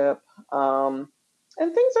friendship.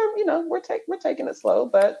 And things are, we're taking it slow,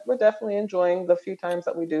 but we're definitely enjoying the few times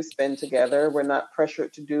that we do spend together. We're not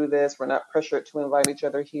pressured to do this. We're not pressured to invite each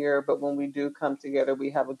other here. But when we do come together, we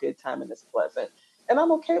have a good time and it's pleasant. And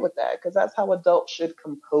I'm okay with that, because that's how adults should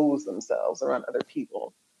compose themselves around other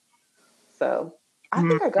people. So I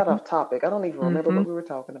think I got off topic. I don't even remember what we were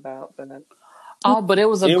talking about. But it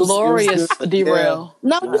was a glorious derail.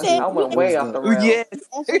 No, you said I went way off the rails. Yes.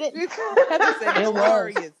 It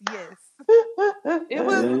glorious. Yes. It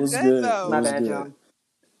was good though. My bad, John.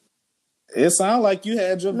 It sounds like you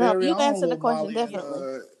had your No, very you own answered the little question Molly and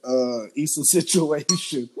definitely. Issa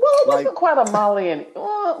situation. Well, it Like wasn't quite a Molly and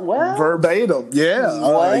well, verbatim. Yeah.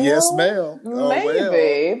 Yes, well, ma'am. Well.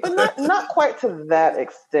 maybe, but not quite to that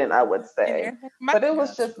extent, I would And say. everything might But it was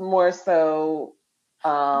Gotcha. just more so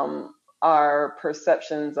our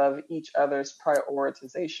perceptions of each other's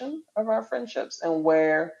prioritization of our friendships and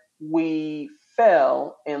where we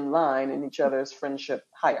fell in line in each other's friendship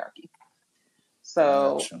hierarchy.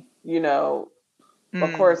 So, Gotcha. you know, of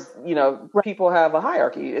Mm. course, Right. people have a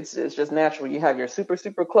hierarchy. It's just natural. You have your super,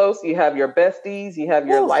 super close, you have your besties, you have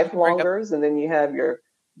your Whew. You bring up lifelongers, and then you have your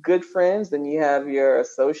good friends, then you have your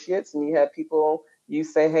associates, and you have people you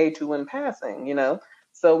say hey to in passing.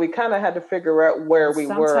 So we kind of had to figure out where And we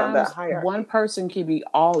were on that sometimes one hierarchy. person can be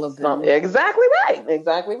all of them. Exactly right,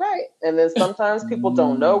 exactly right. And then sometimes people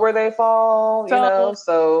don't know Mm. where they fall, so.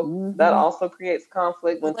 so that Hmm. also creates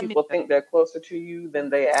conflict when Let me people think they're closer to you than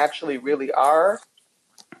they actually really are.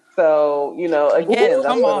 So, Yes, again, that's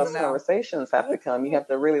come where on those now. conversations have to come. You have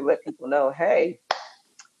to really let people know, hey,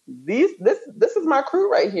 this is my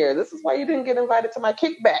crew right here. This is why you didn't get invited to my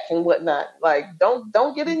kickback and whatnot. Like,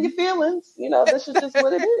 don't get in your feelings. This is just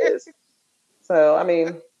what it is. So, I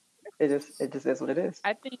mean, it just is what it is.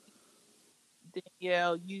 I think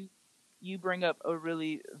Danielle, you bring up a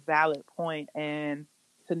really valid point, and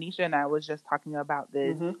Tanisha and I was just talking about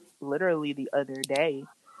this Hmm. literally the other day.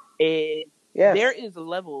 It There Yes. is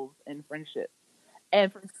levels in friendship,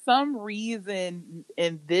 and for some reason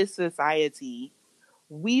in this society,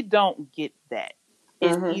 we don't get that.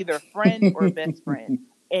 It's Hmm. either friend or best friend,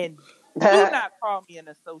 and do not call me an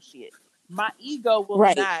associate. My ego will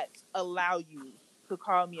Right. not allow you to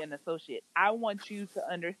call me an associate. I want you to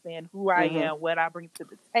understand who I Hmm. am, what I bring to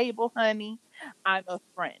the table, honey. I'm a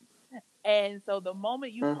friend. And so the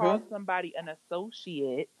moment you Hmm. call somebody an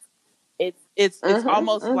associate, it's Hmm.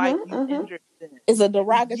 almost like Hmm. you Hmm. injured them. It's a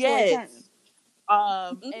derogatory Yes.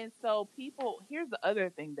 term. And so people, here's the other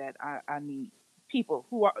thing that I need people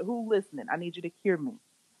who listening. I need you to hear me.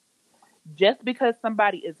 Just because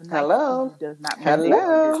somebody is nice to Hello. you does not mean they are your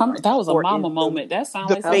Hello. Come, friend that was a or is mama moment. That sounds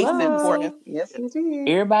the like something you basis would for say. Hello. a Yes, friendship.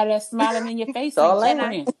 indeed. Everybody that's smiling in your face So ain't your And land.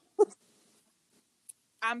 friend.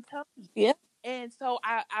 I'm telling you. Yeah. And so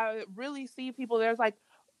I really see people there's like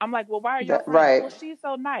I'm like, well, why are y'all That friends? right. Well, she's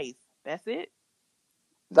so nice. That's it.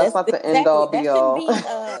 That's That's not the end exactly. all That be shouldn't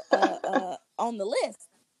all. be on the list.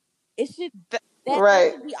 It should Th- that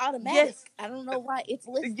Right. should be yes, automatic. I don't know why it's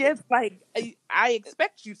listed. yes, like I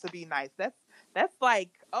expect you to be nice. That's like,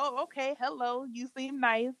 oh, okay, hello, you seem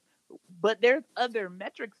nice, but there's other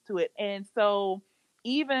metrics to it, and so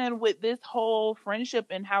even with this whole friendship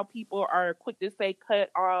and how people are quick to say cut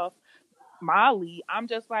off Molly, I'm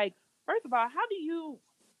just like, first of all, how do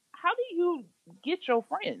you get your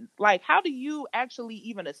friends? Like, how do you actually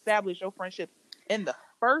even establish your friendships in the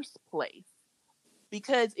first place?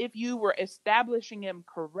 Because if you were establishing them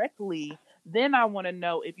correctly, then I want to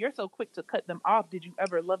know if you're so quick to cut them off, did you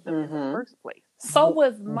ever love them in the Mm-hmm. first place? So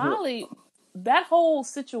with Mm-hmm. Molly, that whole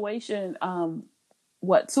situation,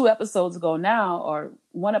 what, 2 episodes ago now, or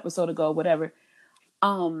 1 episode ago, whatever.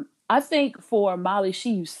 I think for Molly,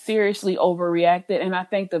 she seriously overreacted, and I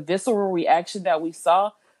think the visceral reaction that we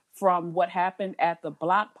saw from what happened at the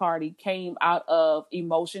block party came out of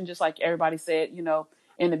emotion, just like everybody said.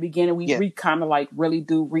 In the beginning, we, Yeah. we kind of like really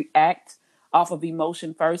do react off of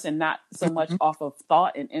emotion first, and not so much Mhm. off of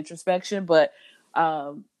thought and introspection. But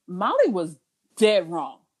Molly was dead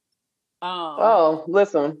wrong. Um, Oh,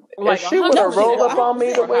 listen. If like a she would hundred No, have she's rolled percent up one wrong on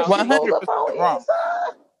me the hundred percent. way for how she she rolled 100% up on wrong. Lisa,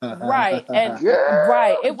 Right, and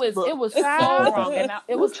right, girl, it was so Child. wrong, and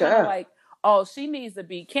it ooh, was kind of child. like, oh, she needs to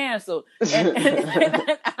be canceled,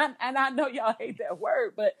 and I know y'all hate that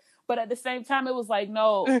word, but at the same time, it was like,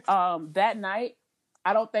 no, that night,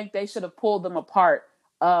 I don't think they should have pulled them apart,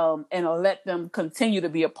 and let them continue to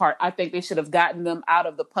be apart. I think they should have gotten them out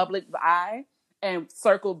of the public eye and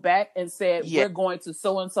circled back and said, Yeah. we're going to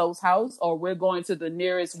so and so's house, or we're going to the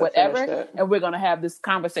nearest To finish whatever, it. and we're going to have this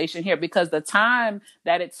conversation here, because the time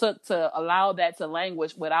that it took to allow that to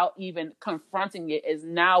languish without even confronting it is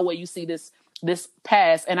now where you see this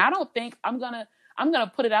pass. And I don't think I'm gonna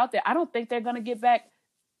put it out there. I don't think they're gonna get back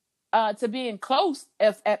to being close,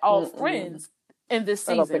 if at all, Mm-mm. friends in this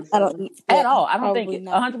I don't think season I so. don't. at Yeah, all. I don't think probably it.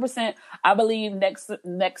 not. 100%. I believe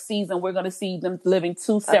next season we're gonna see them living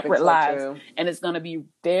two I think separate so lives, too. and it's gonna be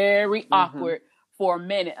very Mm-hmm. awkward for a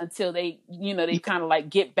minute until they kind of like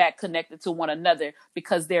get back connected to one another,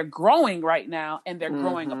 because they're growing right now and they're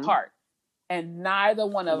growing Mm-hmm. apart, and neither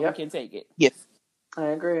one of them Yep. can take it. Yes. I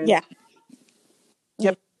agree. Yeah.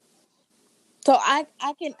 Yep. So I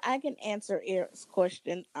can answer Eric's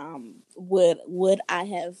question. Would I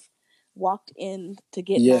have walked in to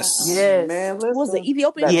get my Yes. Yes. Man, what was it, listen.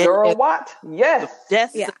 Ethiopian? That Yeah. girl Watt? Yes.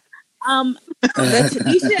 Yes. Yeah. The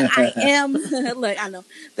Tanisha I am, look, I know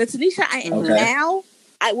the Tanisha I am Okay. now,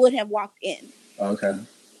 I would have walked in. Okay.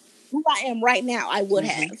 Who I am right now, I would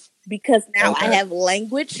have, because now I Okay. have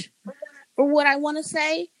language for what I want to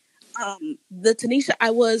say. The Tanisha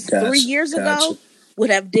I was Gotcha. 3 years ago Gotcha. would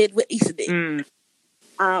have did what Issa did. Mm.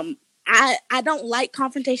 I don't like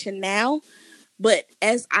confrontation now, but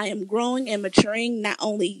as I am growing and maturing, not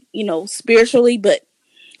only, spiritually, but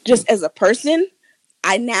just as a person,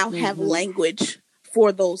 I now have language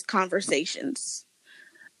for those conversations.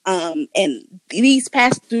 And these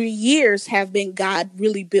past 3 years have been God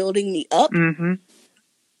really building me up Mm-hmm.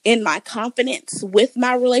 in my confidence with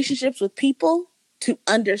my relationships with people to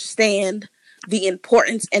understand the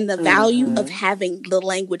importance and the value of having the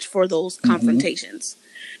language for those confrontations.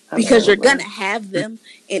 Because you're going to have them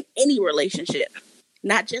in any relationship,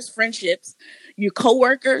 not just friendships, your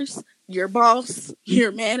coworkers, your boss,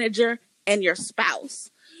 your manager, and your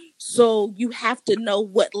spouse. So you have to know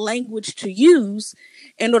what language to use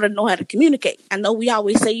in order to know how to communicate. I know we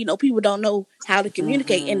always say, people don't know how to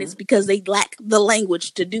communicate, and it's because they lack the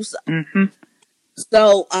language to do so. Mm-hmm.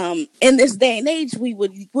 So in this day and age,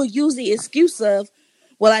 we'll use the excuse of,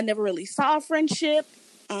 well, I never really saw a friendship,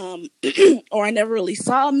 or I never really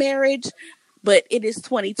saw a marriage, but it is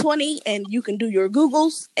 2020 and you can do your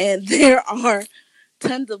Googles, and there are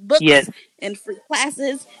tons of books and free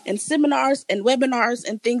classes and seminars and webinars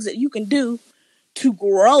and things that you can do to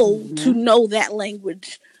grow to know that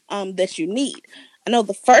language that you need. I know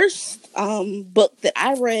the first book that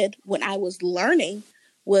I read when I was learning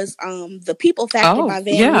was The People Factor by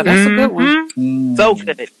Van yeah, Meter. that's a good one. So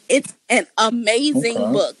good. It's an amazing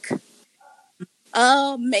book.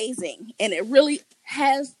 Amazing. And it really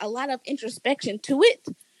has a lot of introspection to it,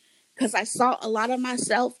 because I saw a lot of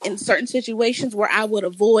myself in certain situations where I would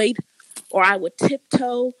avoid, or I would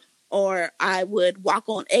tiptoe, or I would walk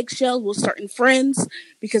on eggshells with certain friends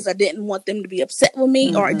because I didn't want them to be upset with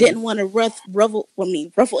me, or I didn't want to ruffle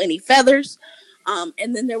any feathers.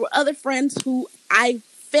 And then there were other friends who I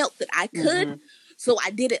felt that I could, so I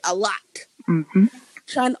did it a lot.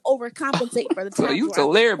 Trying to overcompensate for the time. So you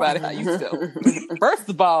told everybody how you felt. First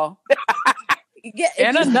of all, yeah,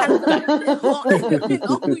 and another thing. Depending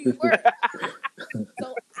on who you were.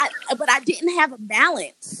 So, but I didn't have a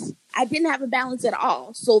balance. I didn't have a balance at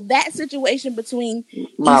all. So that situation between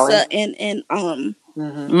Molly. Issa and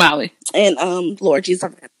Molly and Lord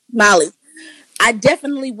Jesus, Molly, I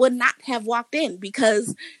definitely would not have walked in,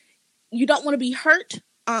 because you don't want to be hurt.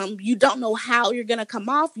 You don't know how you're going to come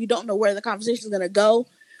off. You don't know where the conversation is going to go.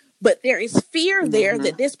 But there is fear there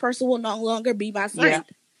that this person will no longer be my friend.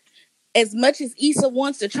 Yeah. As much as Issa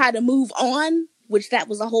wants to try to move on, which that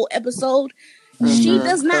was a whole episode, she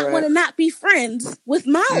does not want to not be friends with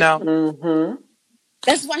Molly. No.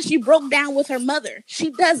 That's why she broke down with her mother.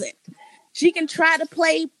 She doesn't. She can try to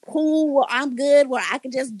play cool, where I'm good, where I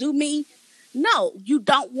can just do me. No, you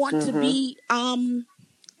don't want to be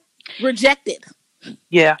rejected.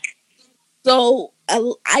 Yeah. So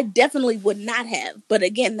I definitely would not have. But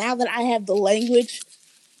again, now that I have the language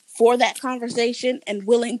for that conversation and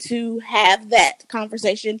willing to have that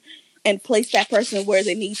conversation and place that person where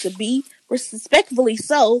they need to be, respectfully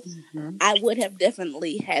so, I would have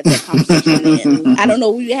definitely had that conversation. And I don't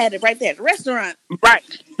know, we had it right there at the restaurant. Right.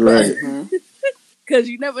 Because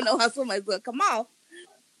you never know how somebody's going to come off.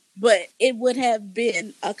 But it would have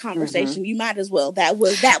been a conversation. You might as well. That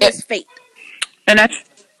was fate. And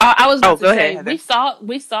I was about to go say, ahead,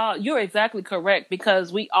 we saw, you're exactly correct,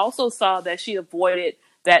 because we also saw that she avoided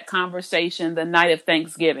that conversation the night of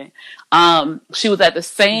Thanksgiving. She was at the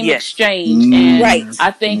same exchange, and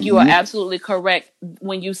I think you are absolutely correct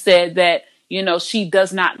when you said that, she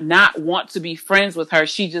does not want to be friends with her.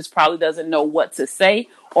 She just probably doesn't know what to say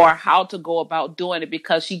or how to go about doing it,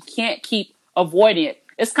 because she can't keep avoiding it.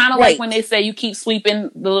 It's kind of like when they say you keep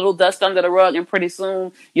sweeping the little dust under the rug, and pretty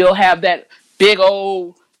soon you'll have that big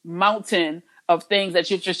old mountain of things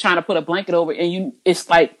that you're just trying to put a blanket over, and it's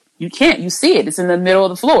like you can't. You see it. It's in the middle of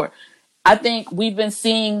the floor. I think we've been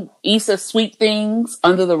seeing Issa sweep things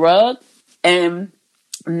under the rug, and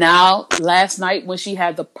now last night when she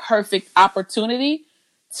had the perfect opportunity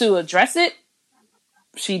to address it,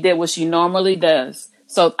 she did what she normally does.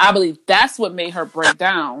 So I believe that's what made her break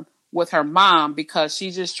down with her mom, because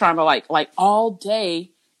she's just trying to like all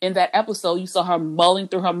day in that episode, you saw her mulling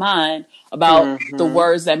through her mind about the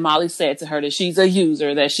words that Molly said to her, that she's a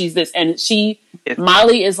user, that she's this, and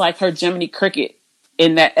Molly is like her Jiminy Cricket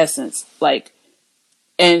in that essence. Like,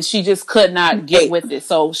 and she just could not get with it.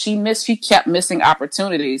 So she kept missing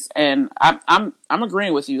opportunities, and I'm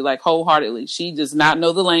agreeing with you like wholeheartedly. She does not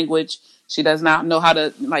know the language. She does not know how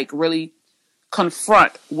to like really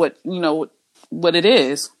confront what it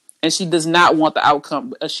is, and she does not want the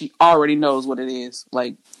outcome. She already knows what it is,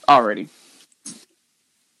 like already.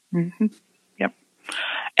 Mm-hmm. Yep.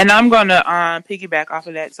 And I'm gonna piggyback off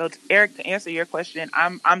of that. So Eric, to answer your question,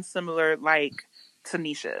 I'm similar like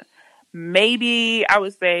Tanisha. Maybe I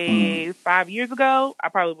would say 5 years ago, I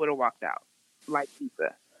probably would have walked out like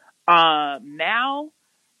Lisa. Now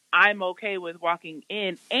I'm okay with walking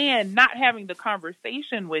in and not having the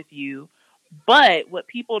conversation with you. But what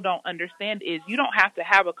people don't understand is you don't have to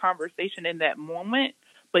have a conversation in that moment,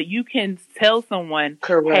 but you can tell someone,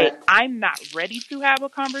 Correct. hey, I'm not ready to have a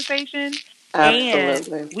conversation.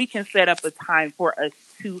 Absolutely. And we can set up a time for us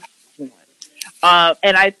to have one.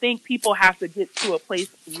 And I think people have to get to a place,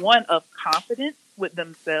 one, of confidence with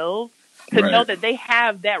themselves to know that they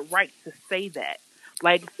have that right to say that.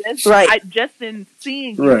 Like, just in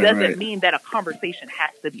seeing you doesn't mean that a conversation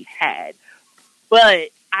has to be had. But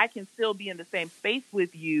I can still be in the same space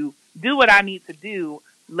with you, do what I need to do,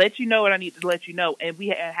 let you know what I need to let you know, and we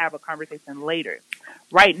have a conversation later.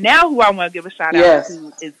 Right now, who I want to give a shout out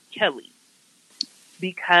to is Kelly.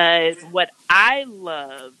 Because what I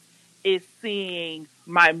love is seeing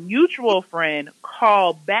my mutual friend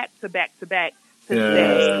call back to back to back to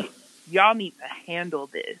say, y'all need to handle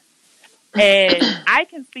this. And I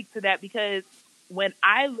can speak to that because when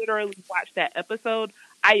I literally watched that episode,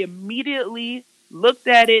 I immediately looked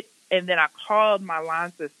at it and then I called my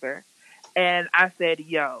line sister and I said,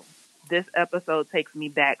 yo, this episode takes me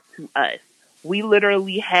back to us. We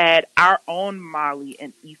literally had our own Molly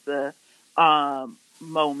and Issa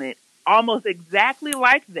moment, almost exactly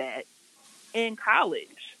like that in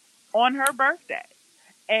college on her birthday.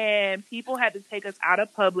 And people had to take us out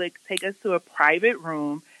of public, take us to a private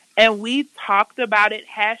room, and we talked about it,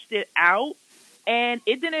 hashed it out, and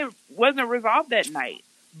it wasn't resolved that night.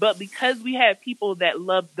 But because we had people that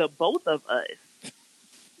loved the both of us,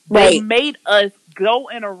 they made us go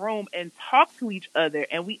in a room and talk to each other.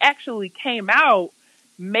 And we actually came out,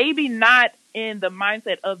 maybe not in the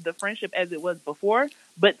mindset of the friendship as it was before,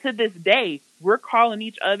 but to this day, we're calling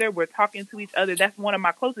each other, we're talking to each other. That's one of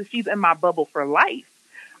my closest. She's in my bubble for life.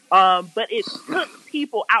 But it took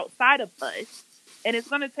people outside of us, and it's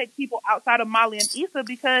going to take people outside of Molly and Issa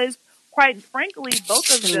because, quite frankly, both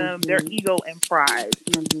of them, their ego and pride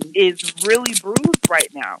is really bruised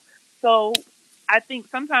right now. So I think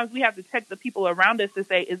sometimes we have to check the people around us to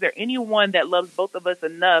say, is there anyone that loves both of us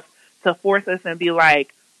enough to force us and be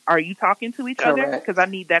like, are you talking to each other? Because I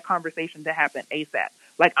need that conversation to happen ASAP.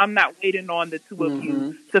 Like, I'm not waiting on the two of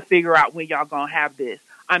you to figure out when y'all going to have this.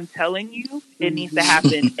 I'm telling you, it needs to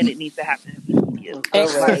happen, and it needs to happen immediately.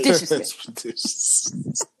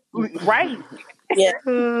 Right. Yeah.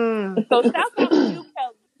 So shout out to you,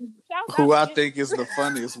 Kelly. Who I think is the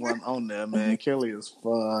funniest one on there, man. Kelly is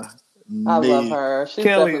fun. I love her. She's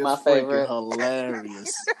Kelly definitely my is favorite.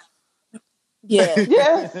 Hilarious. Yeah.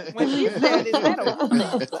 Yes. When she said, "Is that a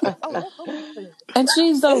woman?" And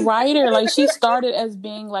she's the writer. Like, she started as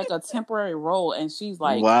being like a temporary role, and she's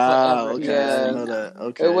like, wow. forever. Okay, Yes. I didn't know that.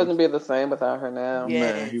 Okay, It wouldn't be the same without her now.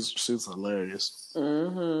 Man, she's hilarious.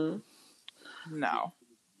 No.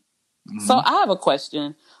 So I have a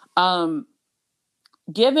question.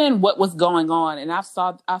 Given what was going on, and I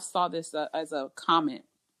saw this as a comment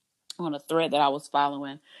on a thread that I was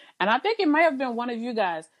following, and I think it may have been one of you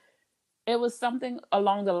guys. It was something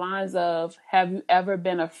along the lines of, have you ever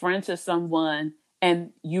been a friend to someone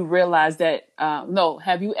and you realize that,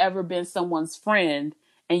 have you ever been someone's friend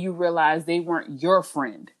and you realize they weren't your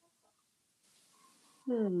friend?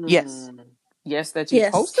 Yes. Yes, that you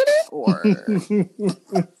posted it? Or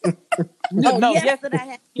Yes, that I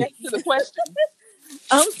have. Yes to the question.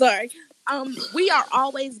 I'm sorry. We are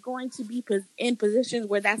always going to be in positions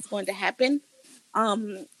where that's going to happen.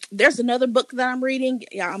 There's another book that I'm reading.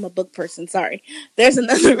 Yeah, I'm a book person. Sorry. There's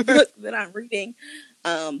another book that I'm reading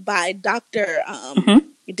by Dr.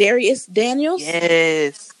 Darius Daniels.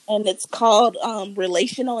 Yes. And it's called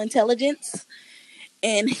Relational Intelligence.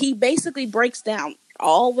 And he basically breaks down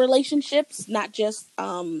all relationships, not just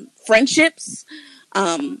friendships.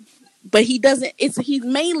 But he's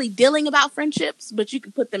mainly dealing about friendships, but you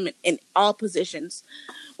can put them in all positions,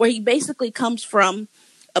 where he basically comes from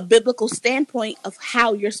a biblical standpoint of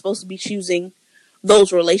how you're supposed to be choosing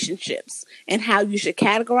those relationships and how you should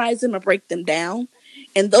categorize them or break them down.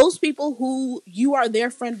 And those people who you are their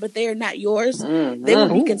friend, but they are not yours, they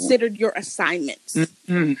will be considered your assignments.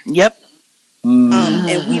 Yep.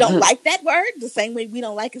 And we don't like that word the same way we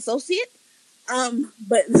don't like associate.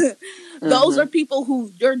 But those are people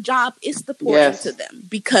who your job is to pour into them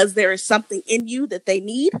because there is something in you that they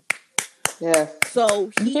need. Yes.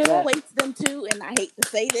 So he equates them to, and I hate to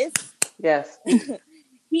say this. Yes.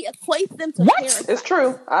 He equates them to parasites. It's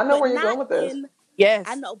true. I know where you're going with this. Yes.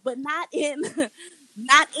 I know, but not in the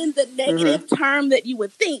negative term that you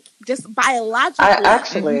would think. Just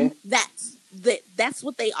biologically, that's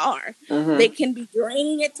what they are. They can be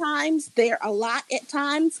draining at times. They're a lot at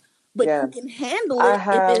times, but you can handle it if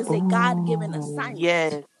it is a God-given assignment.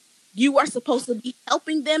 Yes. You are supposed to be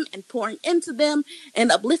helping them and pouring into them and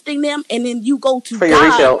uplifting them, and then you go to for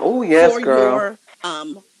God your refill. Oh yes, for girl.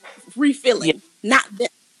 your refilling, not them.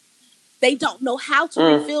 They don't know how to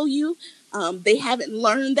refill you. They haven't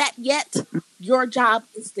learned that yet. Your job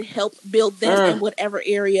is to help build them in whatever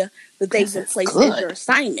area that they've been placed in your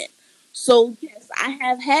assignment. So yes, I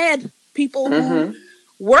have had people who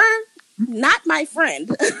were not my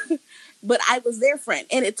friend, but I was their friend,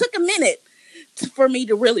 and it took a minute for me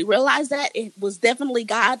to really realize that it was definitely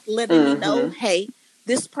God letting me know, hey,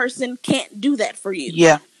 this person can't do that for you.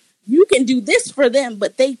 Yeah. You can do this for them,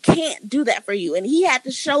 but they can't do that for you. And he had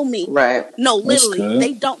to show me, no, literally,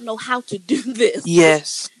 they don't know how to do this.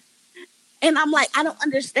 Yes. And I'm like, I don't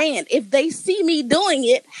understand. If they see me doing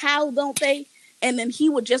it, how don't they? And then he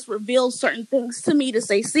would just reveal certain things to me to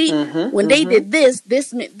say, see, when they did this,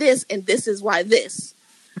 this meant this, and this is why this.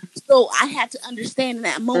 So I had to understand in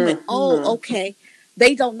that moment, oh, okay,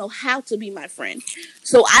 they don't know how to be my friend.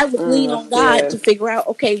 So I would lean on God to figure out,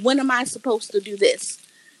 okay, when am I supposed to do this?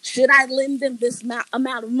 Should I lend them this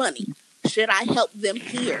amount of money? Should I help them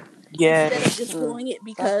here? Yes. Instead of just doing it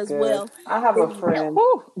because, well, I have a friend.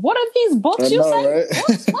 What are these books you say?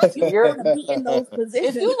 What? You're going to be in those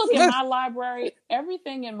positions. If you look at my library,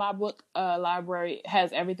 everything in my book library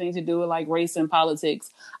has everything to do with like race and politics.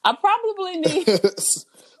 I probably need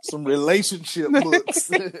some relationship books.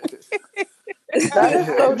 That is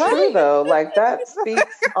so true, though. Like, that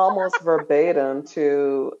speaks almost verbatim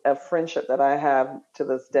to a friendship that I have to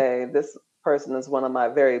this day. This person is one of my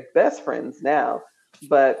very best friends now.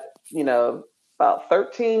 But, you know, about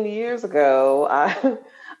 13 years ago,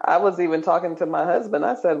 I was even talking to my husband.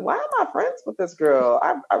 I said, why am I friends with this girl?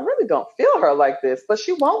 I really don't feel her like this, but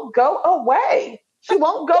she won't go away. She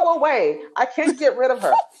won't go away. I can't get rid of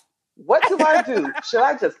her. What do I do? Should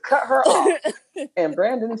I just cut her off? And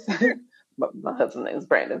Brandon said, my husband's name is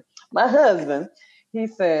Brandon. My husband, he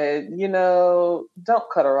said, you know, don't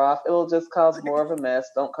cut her off. It'll just cause more of a mess.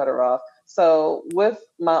 Don't cut her off. So with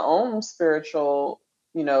my own spiritual,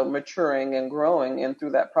 you know, maturing and growing, and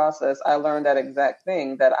through that process, I learned that exact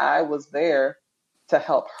thing, that I was there to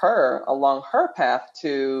help her along her path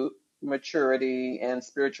to maturity and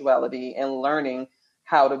spirituality and learning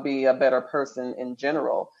how to be a better person in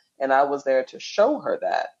general. And I was there to show her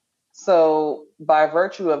that. So by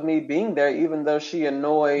virtue of me being there, even though she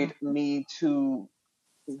annoyed me to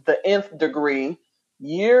the nth degree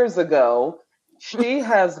years ago, she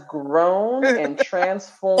has grown and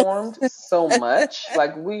transformed so much.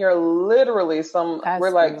 Like, we are literally we're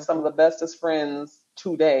like some of the bestest friends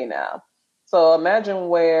today now. So imagine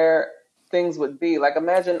where things would be. Like,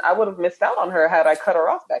 imagine I would have missed out on her had I cut her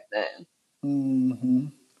off back then. Mm-hmm.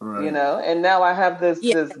 Right. You know, and now I have this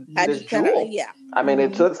jewel. Yeah. I mean,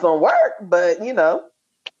 it took some work, but you know,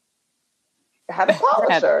 I had to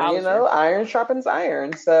polish her. You know, iron sharpens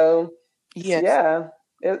iron. So yeah,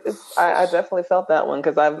 I definitely felt that one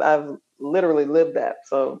because I've literally lived that.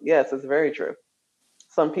 So yes, it's very true.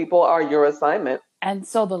 Some people are your assignment. And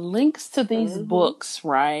so the links to these books,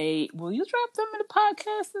 right? Will you drop them in the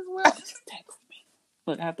podcast as well? Just text me.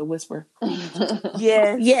 Look, I have to whisper.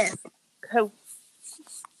 Yes.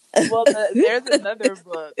 Well, there's another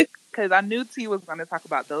book, because I knew T was going to talk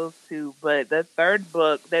about those two, but the third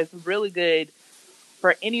book that's really good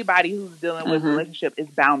for anybody who's dealing with relationship is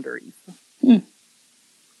Boundaries. And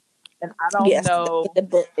I don't know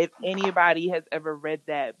if anybody has ever read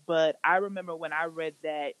that, but I remember when I read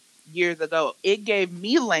that years ago, it gave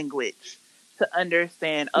me language to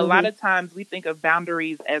understand. A lot of times we think of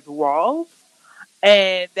boundaries as walls,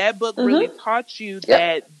 and that book really taught you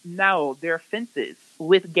that no, they're fences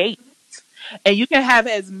with gates, and you can have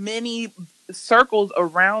as many circles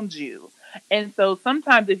around you. And so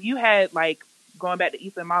sometimes if you had, like, going back to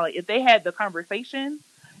Issa and Molly, if they had the conversation,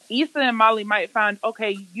 Issa and Molly might find,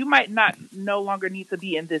 okay, you might not no longer need to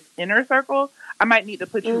be in this inner circle. I might need to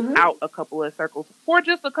put you out a couple of circles for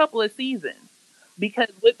just a couple of seasons. Because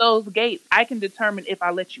with those gates, I can determine if I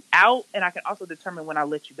let you out, and I can also determine when I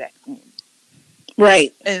let you back in.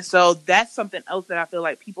 Right. And so that's something else that I feel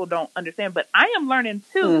like people don't understand. But I am learning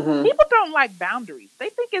too. People don't like boundaries. They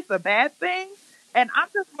think it's a bad thing. And I'm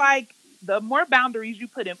just like, the more boundaries you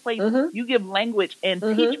put in place, Mm-hmm. you give language and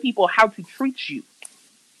Mm-hmm. teach people how to treat you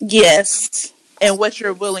Yes. and what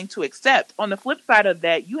you're willing to accept. On the flip side of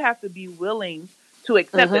that, you have to be willing to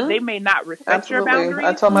accept that Mm-hmm. they may not respect your Absolutely. I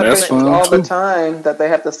boundaries, tell my That's but patients fine all the too. time that they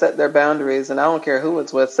have to set their boundaries, and I don't care who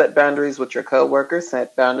it's with. Set boundaries with your coworkers,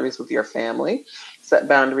 set boundaries with your family, set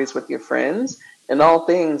boundaries with your friends. In all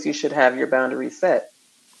things, you should have your boundaries set.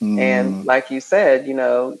 And like you said,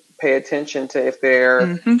 pay attention to if they're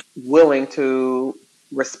mm-hmm. willing to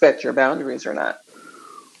respect your boundaries or not.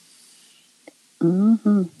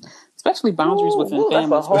 Mm-hmm. Especially boundaries Ooh, within that's a families.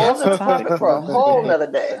 But whole that's a nother topic topic for for a another whole day.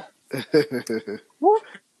 nother day.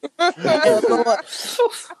 Oh, Lord.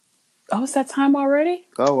 Oh, it's that time already?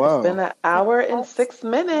 Oh It's been wow, an hour and 6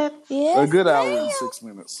 minutes. a Yes, good hour and ma'am. 6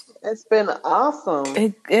 minutes. It's been awesome.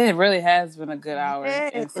 It really has been a good hour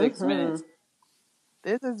Yes. and 6 minutes.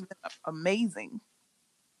 This has been amazing.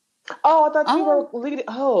 Oh, I thought you Oh, were leading.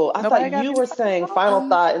 Oh, I Nobody thought got you any were saying final thoughts?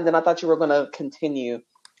 thought, and then I thought you were going to continue.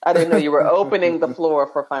 I didn't know you were opening the floor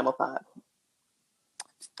for final thought.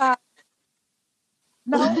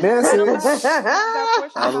 No. Message. I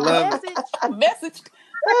I love it. message.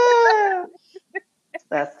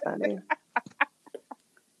 That's funny.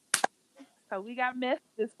 So we got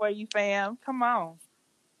messages for you, fam. Come on.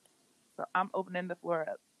 So I'm opening the floor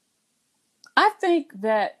up. I think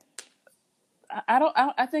that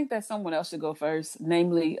I think that someone else should go first,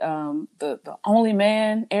 namely the only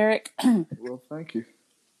man, Eric, Well, thank you.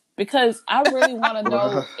 because I really want to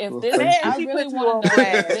know if this. thank you. I She really put you want on to know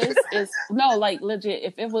if blast. this is no, like legit.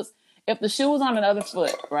 If the shoe was on another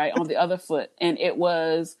foot, right, on the other foot, and it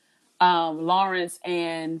was Lawrence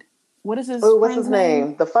and what is his Oh, what's friend's his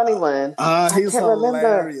name? The funny one. I He's can't remember.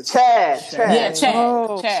 hilarious. Chad. Yeah, Chad.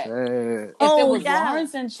 Oh. Chad. Chad. If Oh, it was yeah.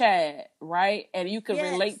 Lawrence and Chad, right, and you could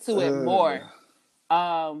Yes. relate to it more.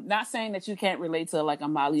 Not saying that you can't relate to like a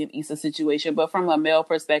Molly and Issa situation, but from a male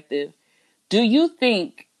perspective, do you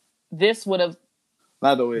think this would have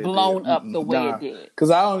Not the way it blown did. up the way Nah. it did? Because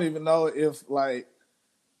I don't even know if like,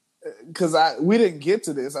 because we didn't get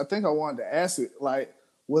to this. I think I wanted to ask it. Like,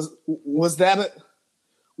 was that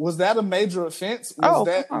a major offense? Oh,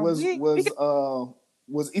 come on.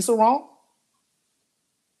 Was Issa wrong?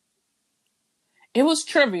 It was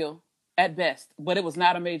trivial at best, but it was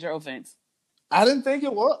not a major offense. I didn't think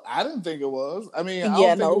it was. I mean, I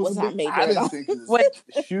Yeah, don't think no, it it was was a not big, major I at didn't all. think it was What?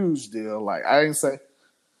 a huge deal. Like, I didn't say.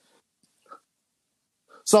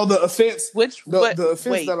 So the offense, the offense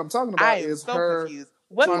wait, that I'm talking I about am is so her confused.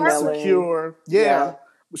 What trying part? to Emailing. secure. Yeah. Yeah,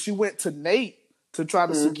 she went to Nate to try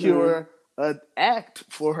to secure an act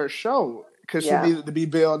for her show because Yeah. she needed to be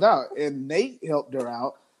bailed out, and Nate helped her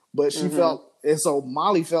out, but she felt, and so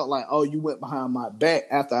Molly felt like, oh, you went behind my back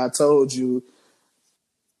after I told you.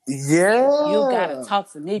 Yeah, You gotta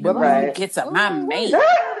talk to me But before Right. you get to my mate.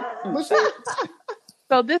 But she-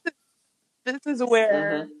 So this is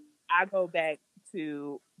where I go back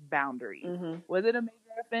to boundaries. Was it a major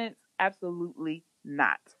offense? Absolutely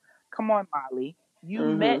not. Come on, Molly. You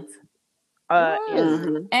met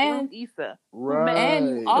Right. And Issa. Right.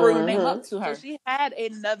 and offered him up to her. So she had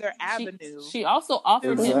another avenue. She also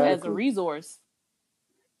offered him as a Exactly. resource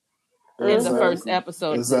in the first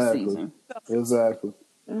episode of this season. Exactly.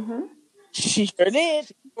 She sure did.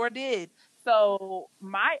 She sure did. So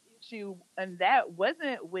my issue, and that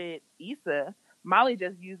wasn't with Issa. Molly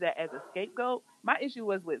just used that as a scapegoat. My issue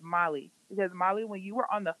was with Molly. Because Molly, when you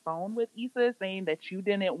were on the phone with Issa saying that you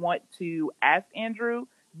didn't want to ask Andrew,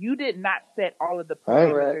 you did not set all of the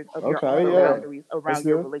parameters of your own boundaries around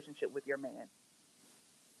your relationship with your man.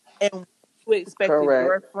 And you expected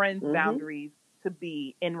your friend's boundaries to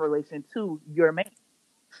be in relation to your man.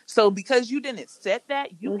 So because you didn't set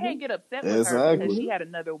that, you can't get upset with her because she had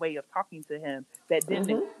another way of talking to him that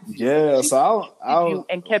didn't Yeah, so you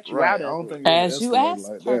and kept you out of it. As you asked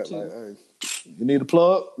her to. Like, hey, you need a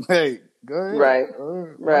plug? Hey, go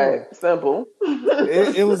ahead. Right. Simple.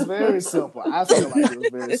 It was very simple. I feel like it was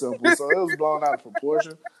very simple. So it was blown out of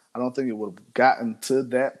proportion. I don't think it would have gotten to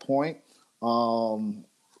that point.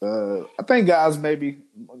 I think guys maybe,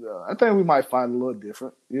 I think we might fight a little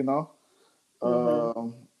different, you know?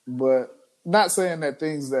 But not saying that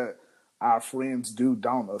things that our friends do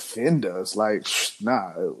don't offend us. Like,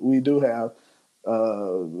 nah, we do have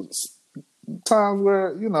times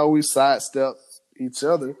where, you know, we sidestep each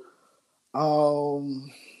other.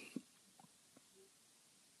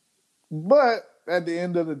 But at the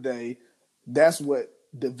end of the day, that's what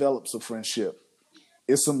develops a friendship.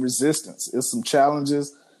 It's some resistance. It's some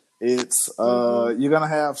challenges. It's you're gonna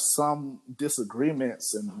have some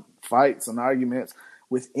disagreements and fights and arguments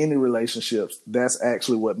with any relationships. That's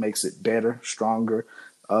actually what makes it better, stronger.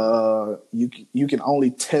 you can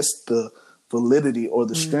only test the validity or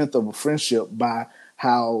the strength of a friendship by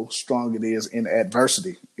how strong it is in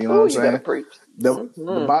adversity. You know what I'm You saying? better preach.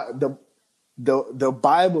 The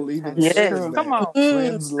Bible even Yes, says come that on.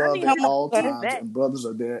 friends I love need at help all with times that. and brothers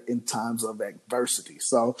are there in times of adversity.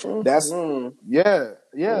 So that's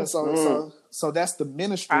so that's the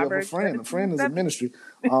ministry of a Proverbs friend. A friend is a 17:7. ministry.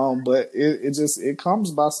 But it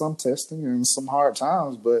comes by some testing and some hard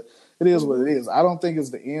times, but it is what it is. I don't think it's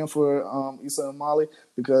the end for Issa and Molly,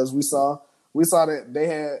 because we saw that they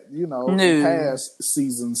had, in past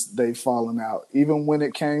seasons they've fallen out. Even when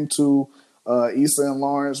it came to Issa and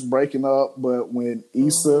Lawrence breaking up, but when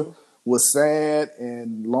Issa was sad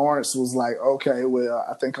and Lawrence was like, okay, well,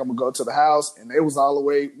 I think I'm gonna go to the house, and they was all the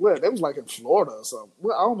way they was like in Florida or something.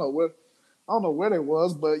 Well, I don't know where they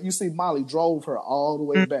was, but you see Molly drove her all the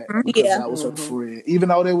way back because that was her friend, even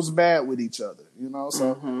though they was bad with each other,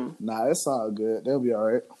 so it's all good. They'll be all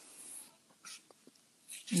right.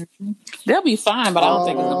 They'll be fine, but I don't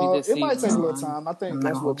think it's gonna be this It season. might take a little time. I think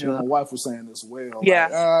that's what my wife was saying as well. Yeah.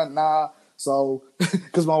 Like, nah. So,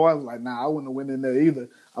 because my wife was like, nah, I wouldn't have went in there either.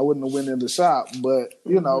 I wouldn't have went in the shop. But,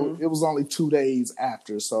 it was only 2 days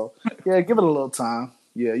after. So, yeah, give it a little time.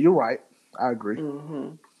 Yeah, you're right. I agree.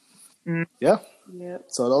 Yeah. Yep.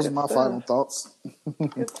 So those are my final thoughts.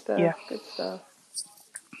 Good stuff. Yeah. Good stuff.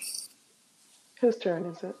 Whose turn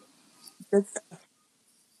is it? Good stuff.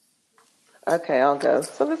 Okay, I'll go.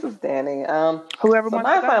 So this is Danny. Whoever So wants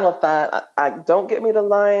my to go. final thought, I don't get me to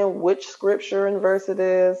lying which scripture and verse it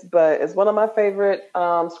is, but it's one of my favorite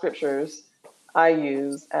scriptures I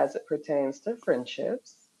use as it pertains to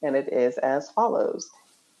friendships, and it is as follows.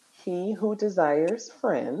 He who desires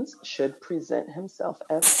friends should present himself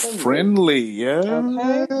as Friendly, yeah.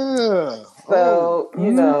 Okay. So,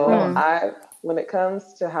 when it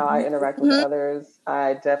comes to how I interact with others,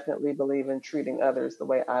 I definitely believe in treating others the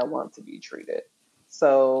way I want to be treated.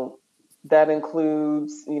 So that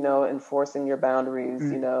includes, enforcing your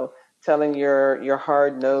boundaries, telling your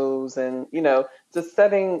hard no's, and, just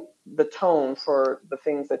setting the tone for the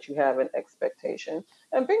things that you have in expectation,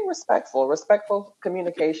 and being respectful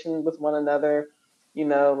communication with one another,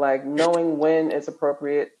 like knowing when it's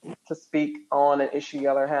appropriate to speak on an issue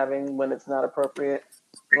y'all are having, when it's not appropriate.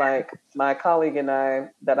 Like my colleague and I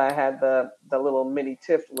that I had the little mini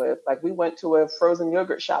tiff with, like we went to a frozen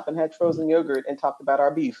yogurt shop and had frozen yogurt and talked about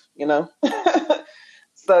our beef,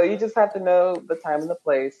 So you just have to know the time and the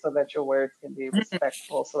place so that your words can be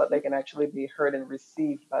respectful, so that they can actually be heard and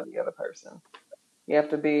received by the other person. You have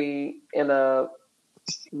to be in a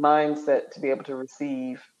mindset to be able to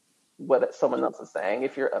receive what someone else is saying.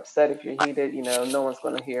 If you're upset, if you're heated, no one's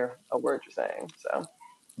going to hear a word you're saying. So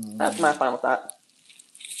that's my final thought.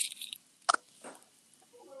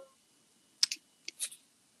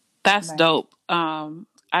 That's dope.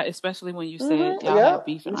 Especially when you said y'all had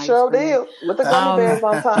beef and ice sure cream. Did. With the gummy bears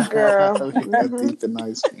on top, girl. Beef and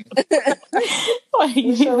ice cream.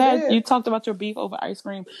 You talked about your beef over ice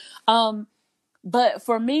cream. But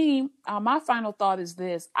for me, my final thought is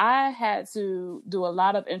this. I had to do a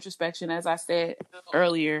lot of introspection, as I said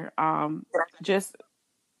earlier, just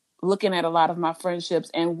looking at a lot of my friendships.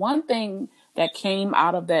 And one thing that came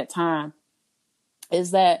out of that time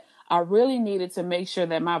is that I really needed to make sure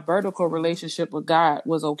that my vertical relationship with God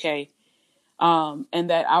was okay. And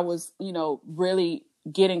that I was, really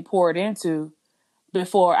getting poured into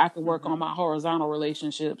before I could work on my horizontal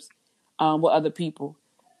relationships with other people.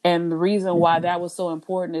 And the reason why that was so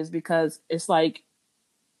important is because it's like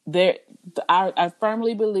I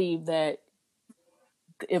firmly believe that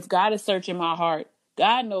if God is searching my heart,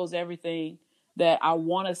 God knows everything that I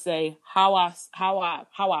want to say, how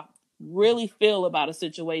I really feel about a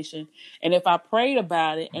situation. And if I prayed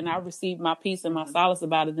about it and I received my peace and my solace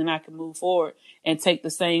about it, then I can move forward and take the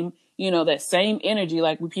same, that same energy,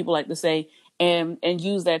 like people like to say, and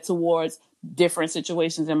use that towards different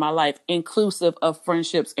situations in my life, inclusive of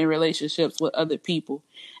friendships and relationships with other people.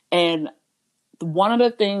 And another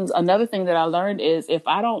thing that I learned is if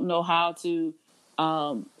I don't know how to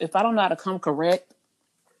come correct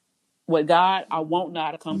with God, I won't know how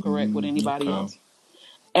to come correct with anybody else.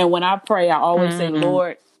 And when I pray, I always say,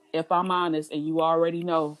 Lord, if I'm honest and you already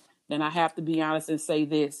know, then I have to be honest and say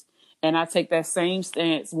this. And I take that same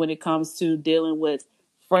stance when it comes to dealing with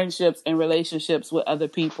friendships and relationships with other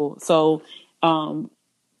people. So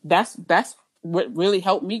that's what really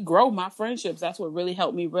helped me grow my friendships. That's what really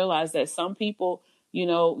helped me realize that some people,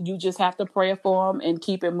 you just have to pray for them and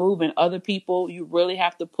keep it moving. Other people, you really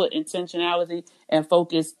have to put intentionality and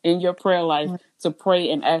focus in your prayer life to pray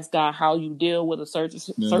and ask God how you deal with a certain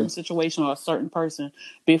situation or a certain person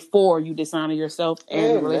before you dishonor yourself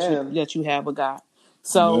and the relationship that you have with God.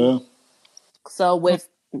 So Yeah. so with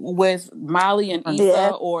Molly and Yeah.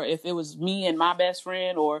 Issa, or if it was me and my best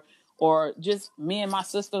friend, or just me and my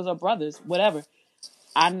sisters or brothers, whatever,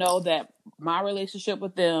 I know that my relationship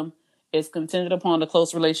with them is contingent upon the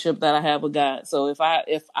close relationship that I have with God. So if I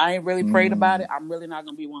ain't really prayed about it, I'm really not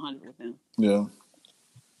gonna be 100 with them. Yeah.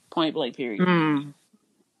 Point blank. Period. Mm,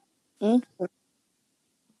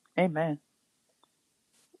 Amen.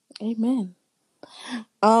 amen.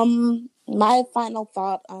 My final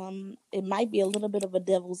thought, it might be a little bit of a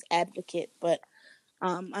devil's advocate, but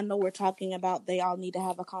I know we're talking about they all need to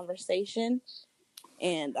have a conversation.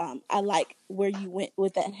 And I like where you went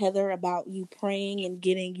with that, Heather, about you praying and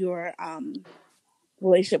getting your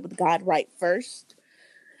relationship with God right first.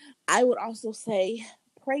 I would also say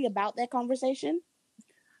pray about that conversation,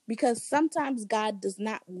 because sometimes God does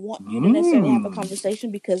not want you to necessarily have a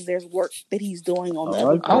conversation because there's work that He's doing on I the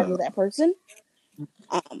other like part Oh, of that. that person.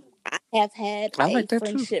 I have had I a like that too.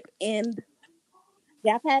 friendship end.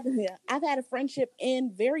 Yeah, I've had a friendship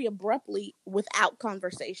end very abruptly without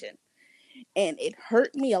conversation, and it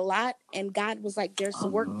hurt me a lot. And God was like, "There's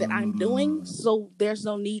work that I'm doing, so there's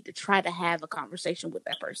no need to try to have a conversation with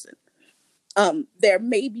that person." There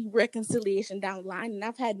may be reconciliation down the line, and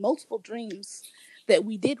I've had multiple dreams that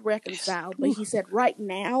we did reconcile, but He said, "Right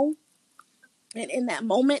now, and in that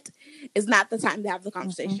moment, is not the time to have the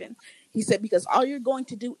conversation." He said, because all you're going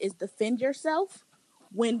to do is defend yourself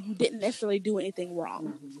when you didn't necessarily do anything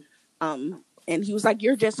wrong. And He was like,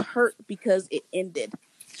 "You're just hurt because it ended,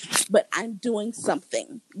 but I'm doing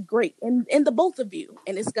something great in the both of you,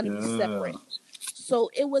 and it's going to be Yeah. separate." So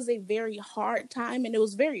it was a very hard time, and it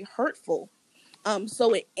was very hurtful.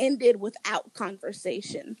 So it ended without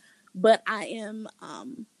conversation. But I am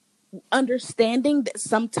understanding that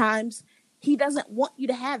sometimes He doesn't want you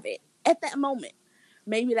to have it at that moment.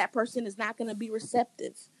 Maybe that person is not going to be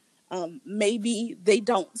receptive. Maybe they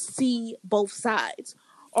don't see both sides,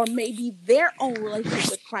 or maybe their own relationship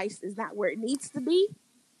with Christ is not where it needs to be.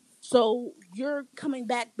 So you're coming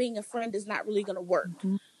back being a friend is not really going to work.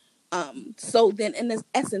 So then in this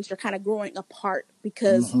essence, you're kind of growing apart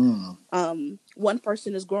because one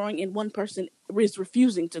person is growing and one person is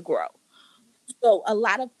refusing to grow. So a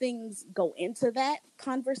lot of things go into that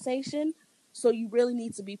conversation. So you really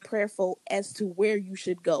need to be prayerful as to where you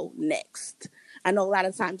should go next. I know a lot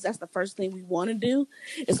of times that's the first thing we want to do,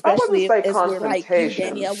 I wouldn't especially if, say as we're like you, confrontation.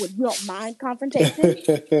 Danielle, when you don't mind confrontation. We have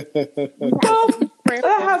to Well, be that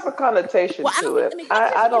prayerful. has a connotation Well, I don't to mean. it. I mean,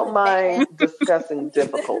 I confrontation don't isn't bad, mind discussing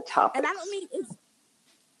difficult and I topics. don't mean it's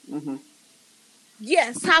Hmm.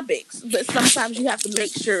 yes topics, but sometimes you have to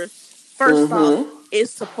make sure. First off, Hmm.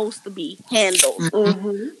 it's supposed to be handled.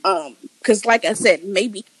 Hmm. Because like I said,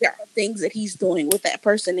 maybe there are things that He's doing with that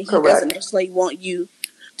person and He doesn't Correct. necessarily want you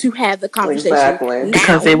to have the conversation Exactly. Because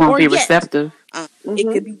now they won't or be yet. receptive. It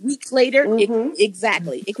Hmm. could be weeks later. Hmm.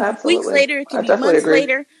 Exactly. It could be weeks Absolutely. later. It could I be definitely months agree.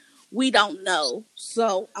 later. We don't know.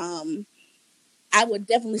 So I would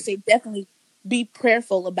definitely say definitely be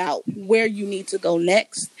prayerful about where you need to go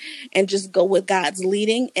next, and just go with God's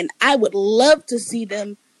leading. And I would love to see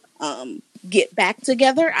them get back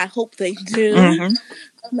together. I hope they do.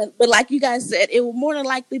 Hmm. But like you guys said, it will more than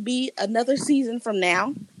likely be another season from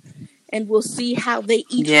now, and we'll see how they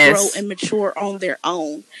each grow Yes. and mature on their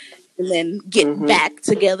own, and then get Hmm. back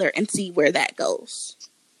together and see where that goes.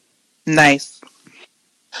 Nice.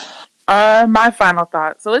 My final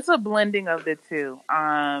thought. So it's a blending of the two.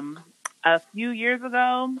 A few years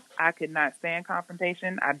ago, I could not stand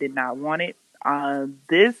confrontation. I did not want it.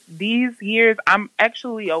 These years, I'm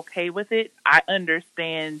actually okay with it. I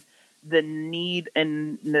understand the need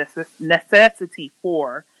and necessity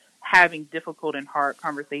for having difficult and hard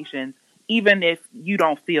conversations, even if you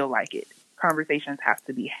don't feel like it. Conversations have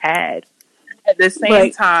to be had. At the same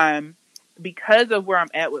Right. time, because of where I'm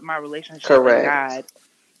at with my relationship and Correct. God,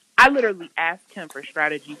 I literally ask Him for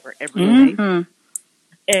strategy for everything, Mm-hmm.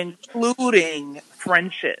 including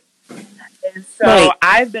friendship. And so Right.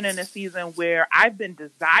 I've been in a season where I've been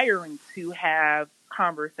desiring to have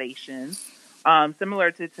conversations,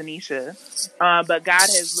 similar to Tanisha, but God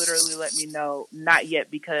has literally let me know not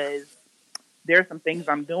yet, because there are some things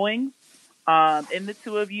I'm doing in the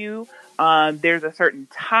two of you. There's a certain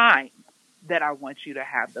time that I want you to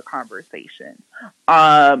have the conversation.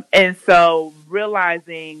 And so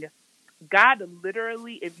realizing God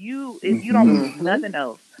literally, if you don't believe Hmm. nothing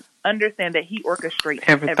else, understand that He orchestrates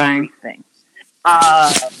Everything. everything.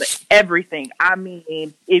 Um, Everything. I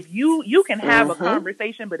mean, if you can have a Hmm.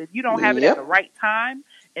 conversation, but if you don't have it at the Yep. right time,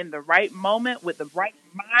 in the right moment, with the right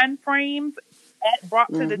mind frames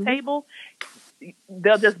brought to the Hmm. table,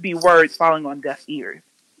 they'll just be words falling on deaf ears.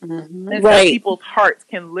 Mm-hmm. And so Right. people's hearts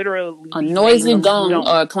can literally A be noisy made of gong stone.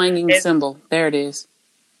 or a clanging And cymbal. There it is.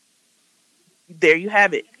 there you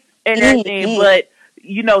have it. And everything. Mm-hmm. But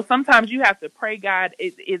sometimes you have to pray, God,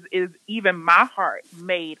 is even my heart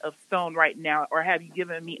made of stone right now, or have you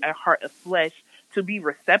given me a heart of flesh to be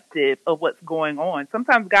receptive of what's going on?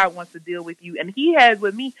 Sometimes God wants to deal with you, and He has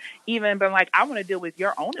with me even been like, I want to deal with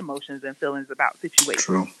your own emotions and feelings about situations.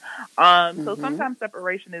 True. So sometimes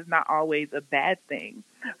separation is not always a bad thing.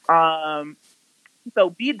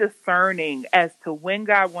 So be discerning as to when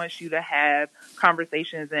God wants you to have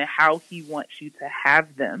conversations and how He wants you to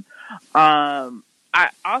have them. I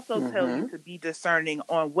also tell you to be discerning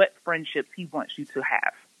on what friendships He wants you to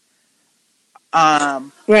have.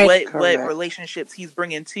 Right. What relationships He's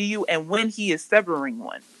bringing to you, and when He is severing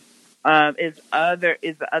one. Is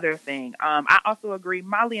the other thing. I also agree.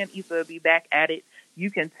 Molly and Issa will be back at it.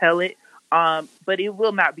 You can tell it, but it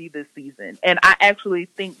will not be this season. And I actually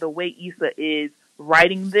think the way Issa is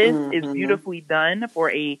writing this is beautifully done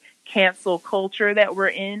for a cancel culture that we're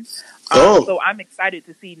in. So I'm excited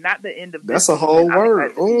to see not the end of this That's a whole season. word.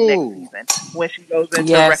 I'm excited to see next season when she goes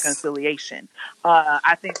into reconciliation.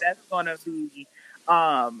 I think that's going to be.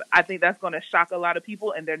 I think that's going to shock a lot of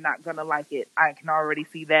people, and they're not going to like it. I can already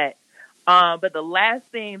see that. But the last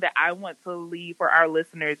thing that I want to leave for our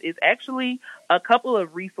listeners is actually a couple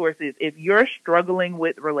of resources. If you're struggling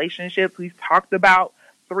with relationships, we've talked about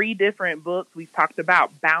 3 different books. We've talked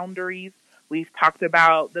about Boundaries. We've talked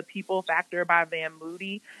about The People Factor by Van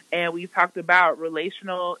Moody. And we've talked about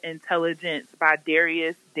Relational Intelligence by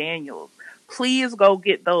Darius Daniels. Please go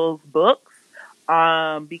get those books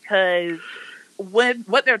because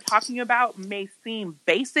what they're talking about may seem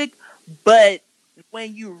basic, but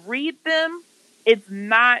when you read them, it's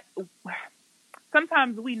not.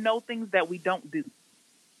 Sometimes we know things that we don't do.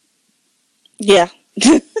 Yeah.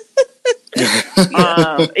 It's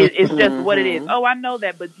just what it is. Oh, I know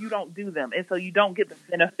that, but you don't do them, and so you don't get the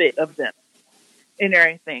benefit of them and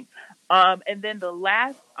everything. And then the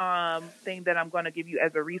last thing that I'm going to give you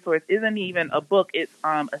as a resource isn't even a book; it's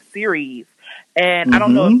a series. And I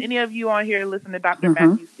don't know if any of you on here listen to Dr.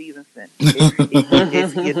 Matthew Stevenson.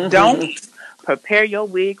 If you don't, prepare your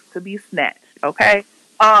wigs to be snatched, okay?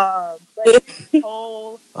 But this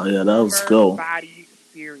whole that was cool. Body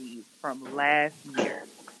series from last year,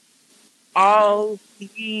 all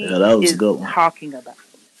he is talking about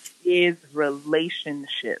is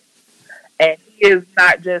relationships. And he is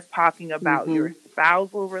not just talking about your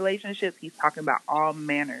spousal relationships, he's talking about all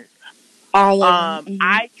manners.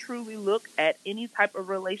 I truly look at any type of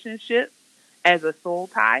relationship as a soul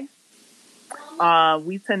tie.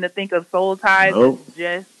 We tend to think of soul ties as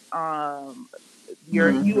just you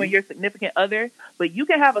and your significant other, but you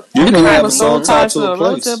can have a soul tie to a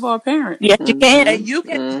relative or a parent. Yes, you can. And you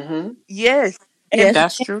can, yes, Yes.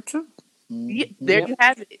 That's true too. There you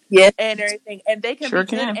have it, and everything, and they can be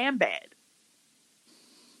good and bad.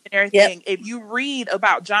 And everything. If you read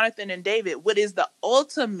about Jonathan and David, what is the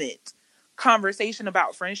ultimate conversation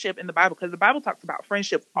about friendship in the Bible? Because the Bible talks about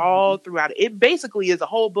friendship all throughout it. It basically is a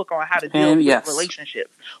whole book on how to deal with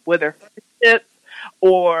relationships, whether friendships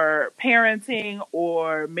or parenting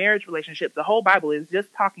or marriage relationships. The whole Bible is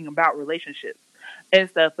just talking about relationships and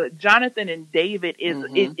stuff. But Jonathan and David is,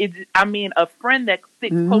 a friend that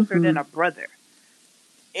sticks closer than a brother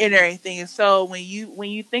and everything. So when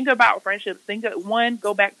you think about friendships,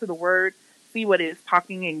 go back to the Word, see what it's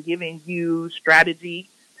talking and giving you strategy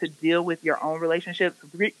to deal with your own relationships.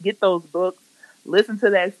 Get those books, listen to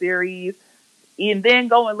that series, and then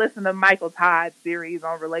go and listen to Michael Todd's series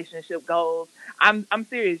on relationship goals. I'm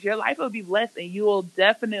serious. Your life will be blessed, and you will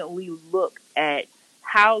definitely look at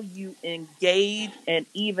how you engage and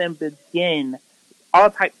even begin all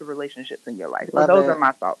types of relationships in your life. So those are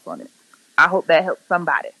my thoughts on it. I hope that helps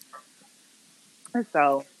somebody.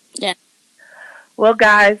 So, well,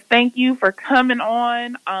 guys, thank you for coming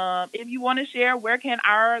on. If you want to share, where can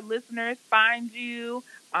our listeners find you?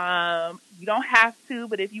 You don't have to,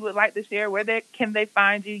 but if you would like to share, can they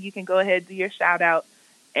find you? You can go ahead and do your shout out.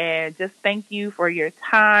 And just thank you for your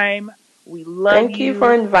time. We love you. Thank you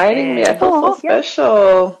for inviting me. I feel so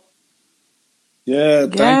special. Yeah,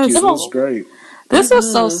 thank you. It was great. This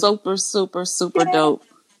is so super, super, super dope.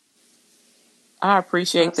 I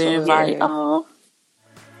appreciate the invite. Oh.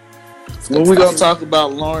 When we gonna talk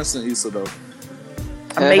about Lawrence and Issa though?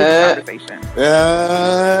 Amazing conversation.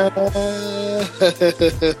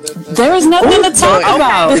 There is nothing to talk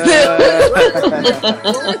about.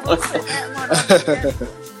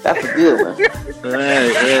 That's a good one.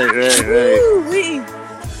 Right.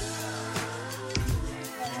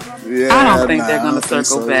 I don't think they're gonna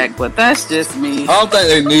circle back, but that's just me. I don't think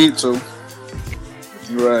they need to.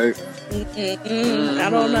 Right. I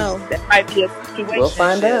don't know. That might be a situation. We'll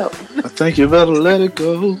find out. I think you better let it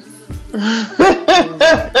go.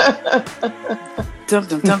 Dum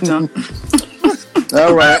dum dum dum.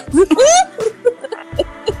 All right.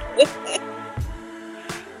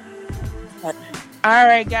 All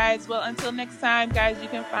right, guys. Well, until next time, guys, you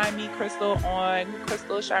can find me, Crystal, on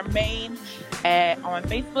Crystal Charmaine on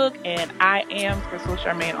Facebook, and I am Crystal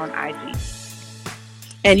Charmaine on IG.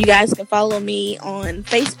 And you guys can follow me on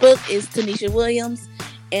Facebook is Tanisha Williams,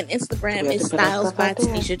 and Instagram is Styles by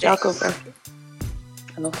Tanisha J. I'll go first.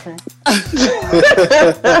 Okay.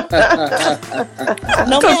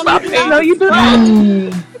 No, ma'am. No, you do not.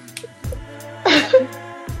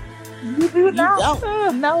 You do You not.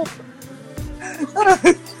 don't. No.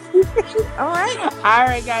 All right. All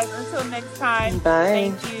right, guys. Until next time, Bye.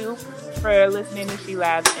 thank you for listening to She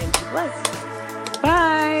Labs, and be blessed.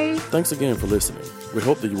 Bye. Thanks again for listening. We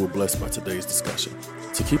hope that you were blessed by today's discussion.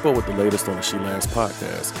 To keep up with the latest on the She Labs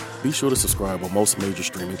podcast, be sure to subscribe on most major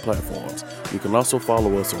streaming platforms. You can also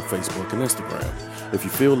follow us on Facebook and Instagram. If you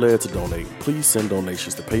feel led to donate, please send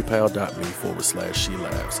donations to paypal.me/She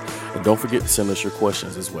Labs. And don't forget to send us your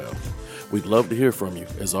questions as well. We'd love to hear from you.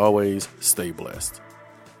 As always, stay blessed.